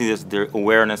problems. Obviously, there's the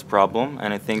awareness problem,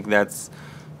 and I think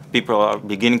people are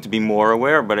beginning to be more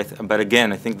aware. But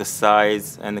again, I think the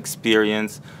size and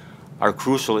experience are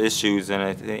crucial issues, and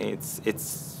I think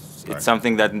it's Right.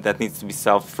 something that needs to be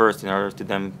solved first in order to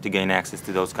them to gain access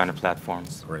to those kind of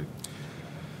platforms. Great.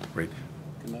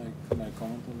 Can I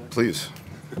comment on that? Please.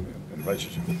 invite you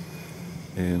to.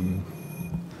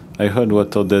 I heard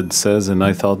what Oded says, and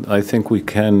I think we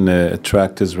can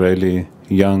attract Israeli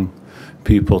young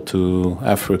people to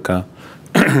Africa,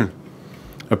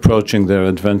 approaching their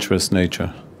adventurous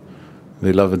nature.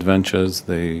 They love adventures.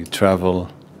 They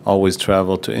always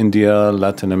travel to India,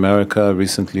 Latin America.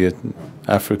 Recently,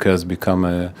 Africa has become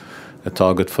a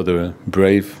target for the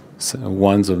brave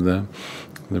ones of them,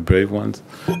 the brave ones.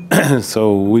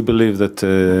 So we believe that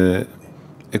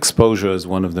exposure is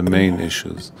one of the main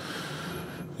issues.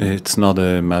 It's not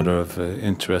a matter of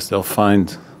interest. They'll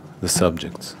find the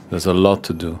subjects. There's a lot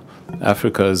to do.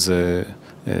 Africa is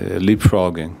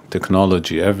leapfrogging,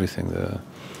 technology, everything.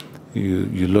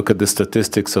 You look at the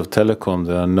statistics of telecom,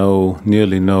 there are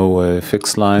nearly no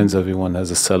fixed lines. Everyone has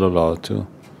a cellular or two.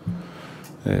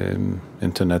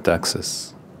 Internet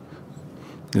access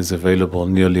is available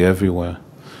nearly everywhere.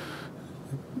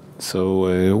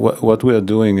 So what we are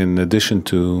doing, in addition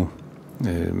to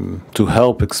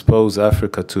help expose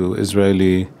Africa to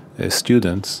Israeli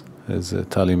students, as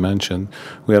Tali mentioned,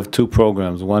 we have two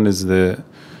programs. One is the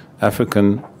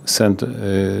African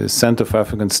Center for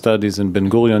African Studies in Ben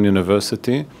Gurion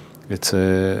University. It's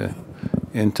a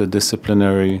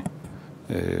interdisciplinary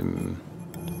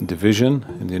division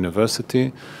in the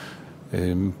university.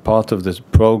 Part of the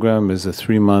program is a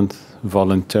 3-month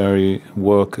voluntary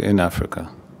work in Africa.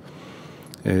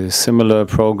 A similar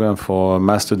program for a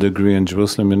master degree in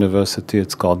Jerusalem University.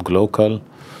 It's called Glocal.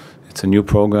 It's a new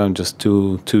program, just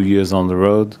two years on the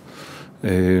road.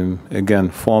 Again,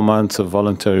 4 months of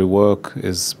voluntary work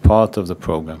is part of the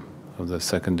program of the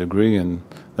second degree, and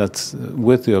that's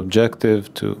with the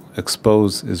objective to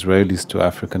expose Israelis to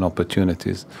African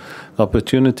opportunities. The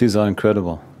opportunities are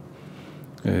incredible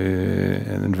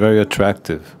and very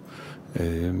attractive.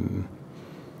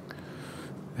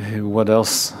 What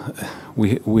else?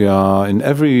 We are in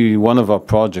every one of our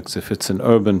projects, if it's an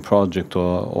urban project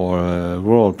or a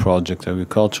rural project,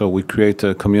 agriculture, we create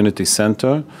a community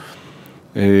center.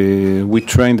 We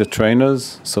train the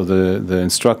trainers, so the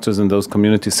instructors in those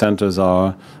community centers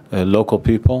are local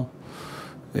people,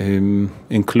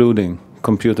 including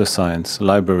computer science,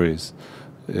 libraries,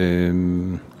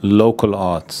 local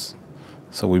arts.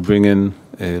 So we bring in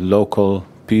local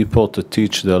people to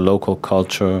teach their local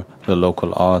culture, their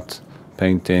local art,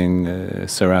 painting,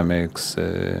 ceramics,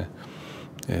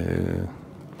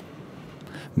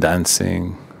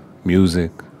 dancing,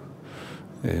 music.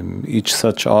 Each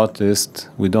such artist,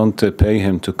 we don't pay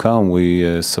him to come,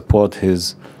 we support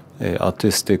his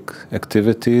artistic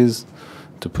activities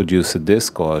to produce a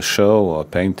disc or a show or a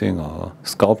painting or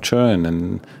sculpture, and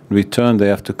in return they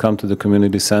have to come to the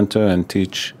community center and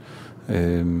teach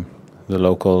the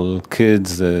local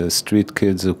kids, the street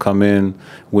kids who come in,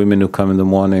 women who come in the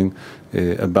morning,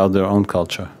 about their own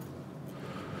culture.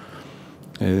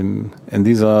 And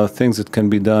these are things that can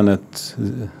be done at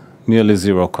nearly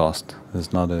zero cost.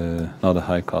 There's not a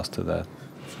high cost to that.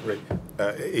 Great,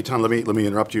 Eytan, let me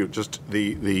interrupt you. Just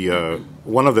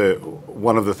one of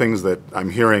the things that I'm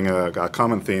hearing a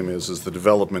common theme is the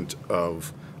development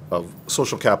of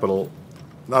social capital,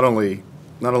 not only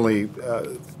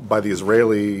by the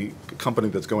Israeli company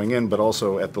that's going in, but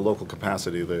also at the local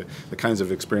capacity. The kinds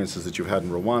of experiences that you've had in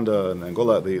Rwanda and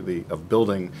Angola, of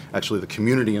building actually the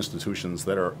community institutions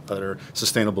that are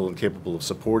sustainable and capable of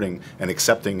supporting and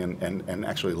accepting and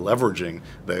actually leveraging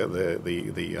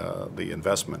the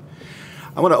investment.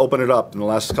 I want to open it up in the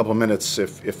last couple of minutes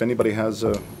if anybody has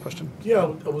a question.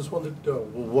 Yeah, I was wondering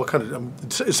what kind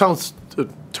of, it sounds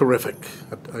terrific,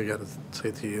 I got to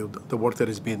say to you, the work that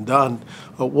is being done.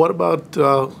 What about,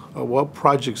 what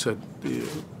projects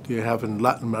do you have in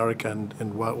Latin America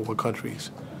and what countries,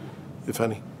 if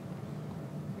any?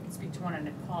 We can speak to one in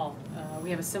Nepal. We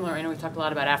have a similar, I know we've talked a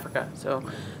lot about Africa, so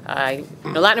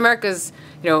Latin America is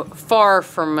far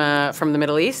from the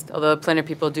Middle East, although plenty of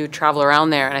people do travel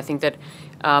around there, and I think that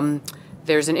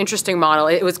there's an interesting model.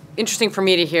 It was interesting for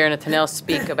me to hear Netanel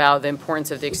speak about the importance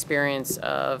of the experience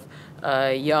of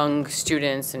young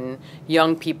students and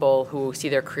young people who see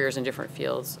their careers in different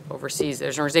fields overseas.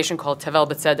 There's an organization called Tevel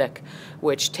B'Tzedek,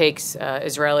 which takes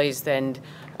Israelis and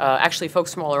actually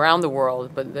folks from all around the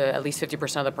world, but at least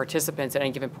 50% of the participants at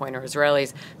any given point are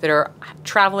Israelis that are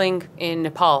traveling in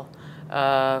Nepal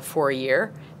for a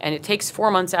year. And it takes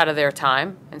 4 months out of their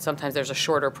time, and sometimes there's a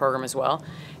shorter program as well.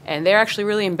 And they're actually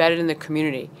really embedded in the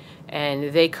community.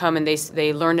 And they come and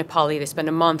they learn Nepali. They spend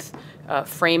a month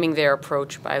framing their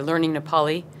approach by learning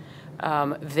Nepali,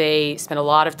 They spend a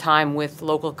lot of time with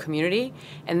local community,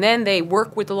 and then they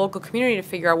work with the local community to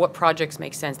figure out what projects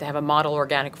make sense. They have a model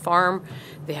organic farm.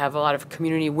 They have a lot of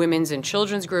community women's and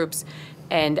children's groups.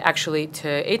 And actually, to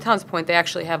Eytan's point, they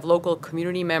actually have local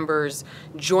community members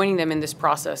joining them in this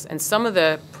process. And some of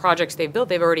the projects they've built,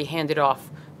 they've already handed off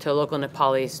to local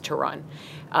Nepalis to run.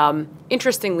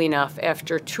 Interestingly enough,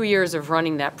 after 2 years of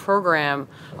running that program,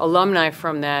 alumni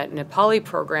from that Nepali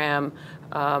program,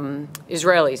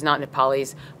 Israelis, not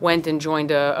Nepalis, went and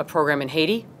joined a program in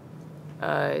Haiti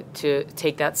to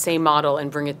take that same model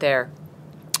and bring it there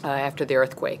after the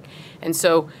earthquake. And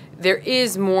so there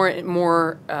is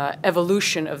more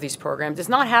evolution of these programs. It's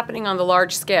not happening on the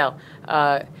large scale.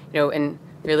 And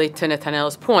really to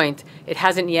Netanel's point, it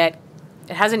hasn't yet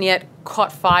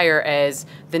caught fire as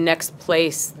the next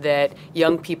place that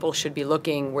young people should be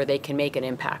looking where they can make an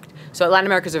impact. So Latin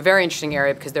America is a very interesting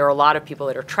area because there are a lot of people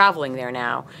that are traveling there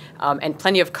now, and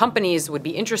plenty of companies would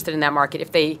be interested in that market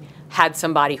if they had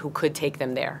somebody who could take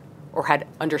them there or had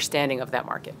understanding of that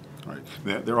market.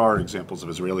 Right. There are examples of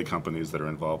Israeli companies that are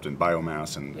involved in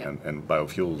biomass and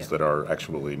biofuels that are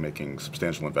actually making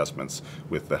substantial investments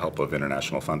with the help of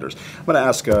international funders. I'm going to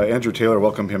ask Andrew Taylor,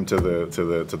 welcome him to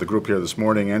the group here this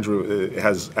morning. Andrew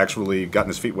has actually gotten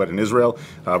his feet wet in Israel,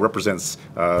 represents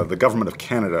the government of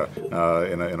Canada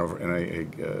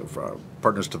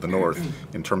partners to the north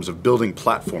in terms of building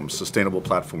platforms, sustainable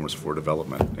platforms for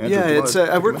development. Andrew,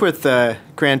 I work with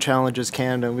Grand Challenges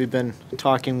Canada. We've been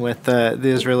talking with the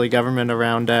Israeli government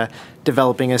around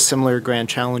developing a similar Grand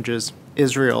Challenges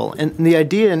Israel. And the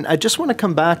idea, and I just want to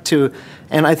come back to,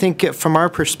 and I think from our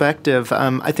perspective,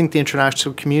 I think the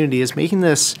international community is making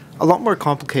this a lot more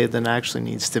complicated than it actually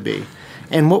needs to be.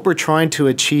 And what we're trying to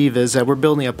achieve is that we're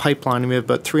building a pipeline. We have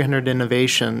about 300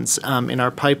 innovations in our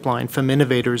pipeline from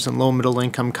innovators in low middle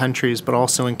income countries, but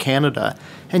also in Canada.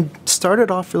 And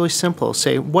started off really simple.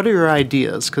 Say, what are your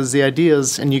ideas? Because the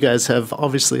ideas, and you guys have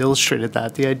obviously illustrated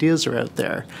that, the ideas are out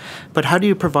there. But how do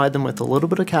you provide them with a little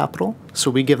bit of capital? So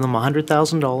we give them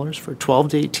 $100,000 for 12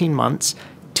 to 18 months.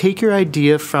 Take your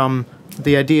idea from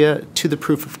the idea to the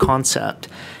proof of concept.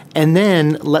 And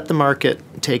then let the market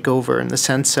take over in the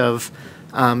sense of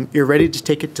you're ready to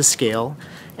take it to scale.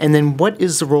 And then what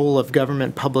is the role of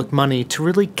government public money to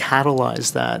really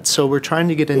catalyze that? So we're trying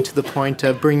to get into the point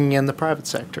of bringing in the private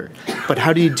sector. But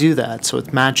how do you do that? So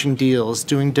it's matching deals,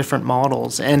 doing different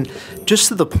models. And just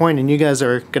to the point, and you guys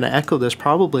are going to echo this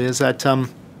probably, is that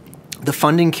the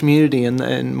funding community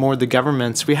and more the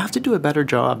governments, we have to do a better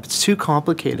job. It's too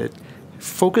complicated.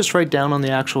 Focus right down on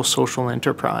the actual social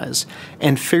enterprise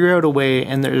and figure out a way,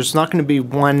 and there's not going to be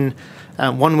one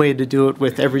way to do it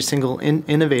with every single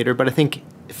innovator, but I think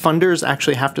funders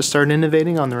actually have to start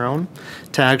innovating on their own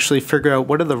to actually figure out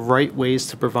what are the right ways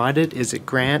to provide it. Is it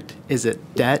grant? Is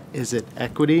it debt? Is it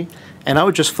equity? And I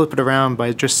would just flip it around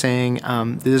by just saying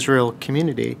the Israel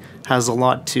community has a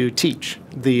lot to teach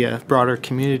the broader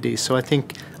community. So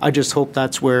I just hope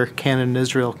that's where Canada and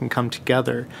Israel can come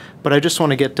together. But I just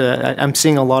want to get to, I'm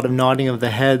seeing a lot of nodding of the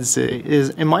heads.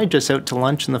 Am I just out to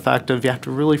lunch in the fact of you have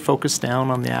to really focus down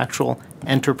on the actual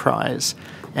enterprise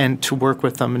and to work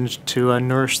with them and to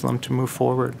nourish them to move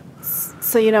forward?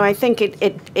 So, I think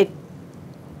it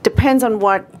depends on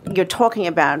what you're talking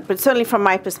about, but certainly from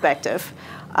my perspective,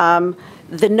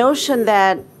 the notion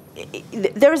that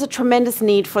there is a tremendous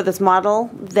need for this model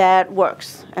that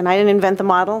works. And I didn't invent the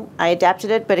model. I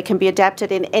adapted it, but it can be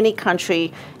adapted in any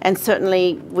country. And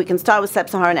certainly we can start with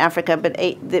Sub-Saharan Africa, but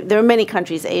there are many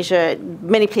countries, Asia,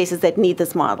 many places that need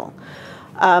this model.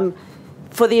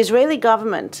 For the Israeli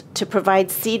government to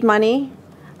provide seed money,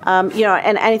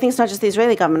 and I think it's not just the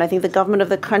Israeli government. I think the government of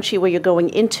the country where you're going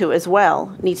into as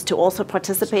well needs to also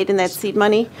participate in that seed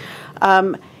money.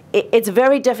 It's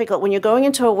very difficult when you're going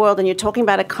into a world and you're talking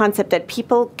about a concept that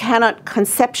people cannot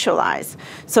conceptualize.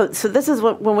 So this is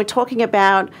when we're talking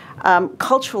about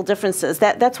cultural differences.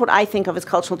 That's what I think of as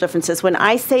cultural differences. When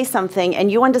I say something and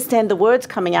you understand the words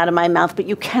coming out of my mouth, but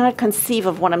you cannot conceive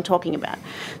of what I'm talking about.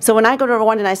 So when I go to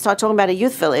Rwanda and I start talking about a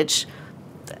youth village,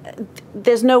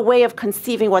 there's no way of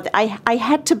conceiving what I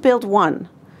had to build one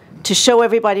to show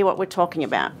everybody what we're talking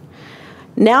about.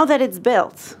 Now that it's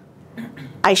built,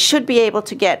 I should be able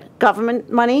to get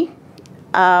government money,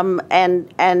 but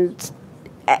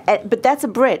that's a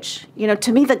bridge.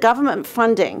 To me, the government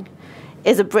funding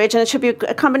is a bridge, and it should be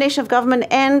a combination of government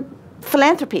and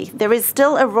philanthropy. There is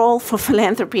still a role for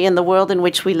philanthropy in the world in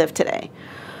which we live today.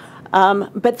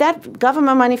 But that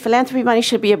government money, philanthropy money,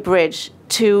 should be a bridge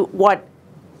to what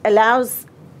allows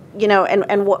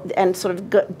and sort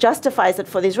of justifies it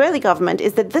for the Israeli government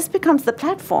is that this becomes the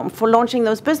platform for launching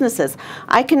those businesses.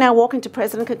 I can now walk into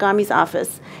President Kagame's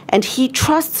office, and he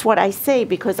trusts what I say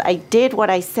because I did what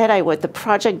I said I would. The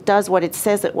project does what it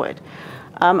says it would.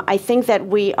 I think that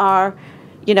we are,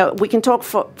 we can talk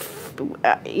for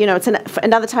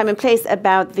another time and place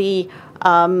about the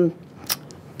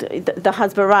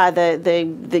hasbara,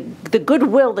 the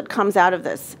goodwill that comes out of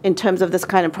this in terms of this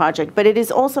kind of project. But it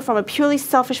is also, from a purely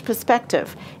selfish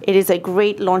perspective, it is a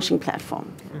great launching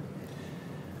platform.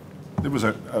 There was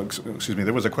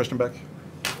there was a question back?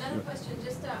 Not a question,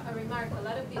 just a remark. A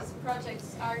lot of these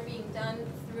projects are being done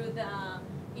through the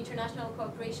International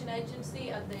Cooperation Agency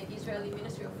of the Israeli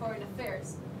Ministry of Foreign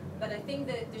Affairs. But I think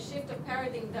that the shift of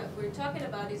paradigm that we're talking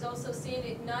about is also seeing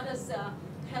it not as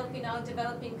helping out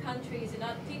developing countries and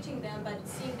not teaching them, but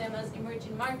seeing them as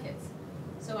emerging markets.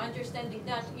 So understanding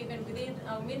that even within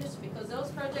our ministry, because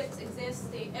those projects exist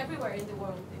everywhere in the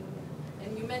world.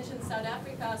 And you mentioned South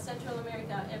Africa, Central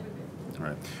America, everywhere. All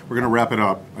right. We're going to wrap it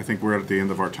up. I think we're at the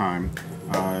end of our time.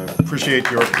 Appreciate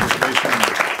your participation.